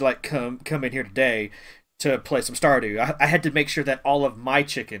wanted to like come in here today to play some Stardew. I had to make sure that all of my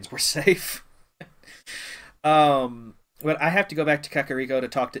chickens were safe. But I have to go back to Kakariko to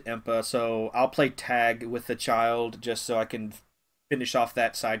talk to Impa, so I'll play tag with the child just so I can finish off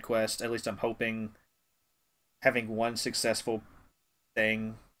that side quest. At least I'm hoping having one successful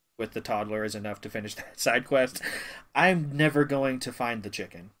thing with the toddler is enough to finish that side quest. I'm never going to find the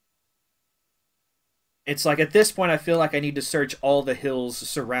chicken. It's like at this point I feel like I need to search all the hills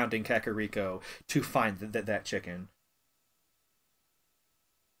surrounding Kakariko to find that chicken.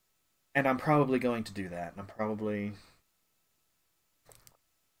 And I'm probably going to do that.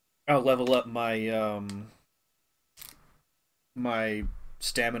 I'll level up my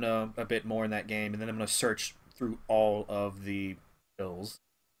stamina a bit more in that game, and then I'm going to search through all of the hills.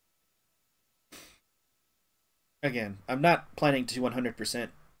 Again, I'm not planning to 100%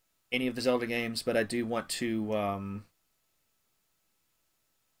 any of the Zelda games, but I do want to.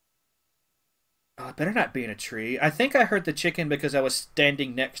 Oh, it better not be in a tree. I think I heard the chicken because I was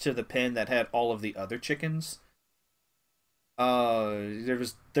standing next to the pen that had all of the other chickens.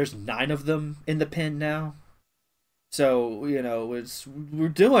 There's 9 of them in the pen now. So we're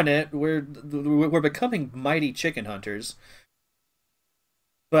doing it. We're becoming mighty chicken hunters.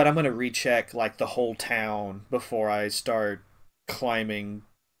 But I'm gonna recheck like the whole town before I start climbing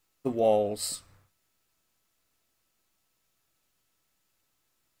the walls.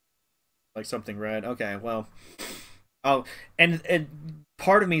 Like something red. Okay, well, oh, and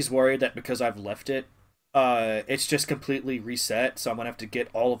part of me is worried that because I've left it, it's just completely reset. So I'm gonna have to get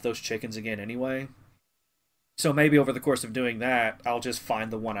all of those chickens again anyway. So maybe over the course of doing that, I'll just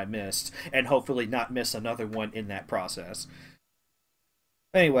find the one I missed and hopefully not miss another one in that process.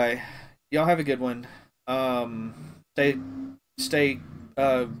 Anyway, y'all have a good one. Stay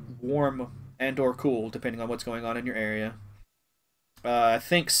warm and or cool depending on what's going on in your area. I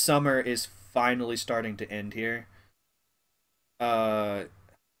think summer is finally starting to end here. Uh,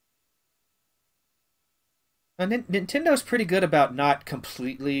 Nintendo's pretty good about not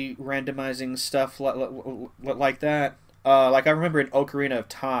completely randomizing stuff like that. Like I remember in Ocarina of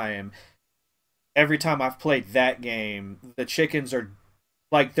Time, every time I've played that game, the chickens are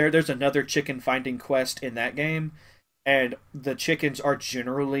like there's another chicken finding quest in that game, and the chickens are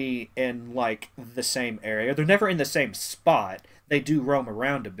generally in like the same area. They're never in the same spot. They do roam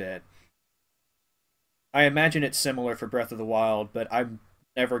around a bit. I imagine it's similar for Breath of the Wild, but I'm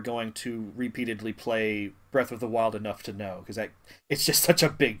never going to repeatedly play Breath of the Wild enough to know because it's just such a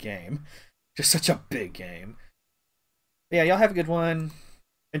big game. Just such a big game. But yeah, y'all have a good one.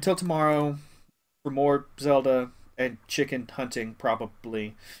 Until tomorrow for more Zelda and chicken hunting,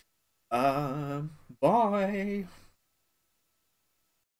 probably. Bye.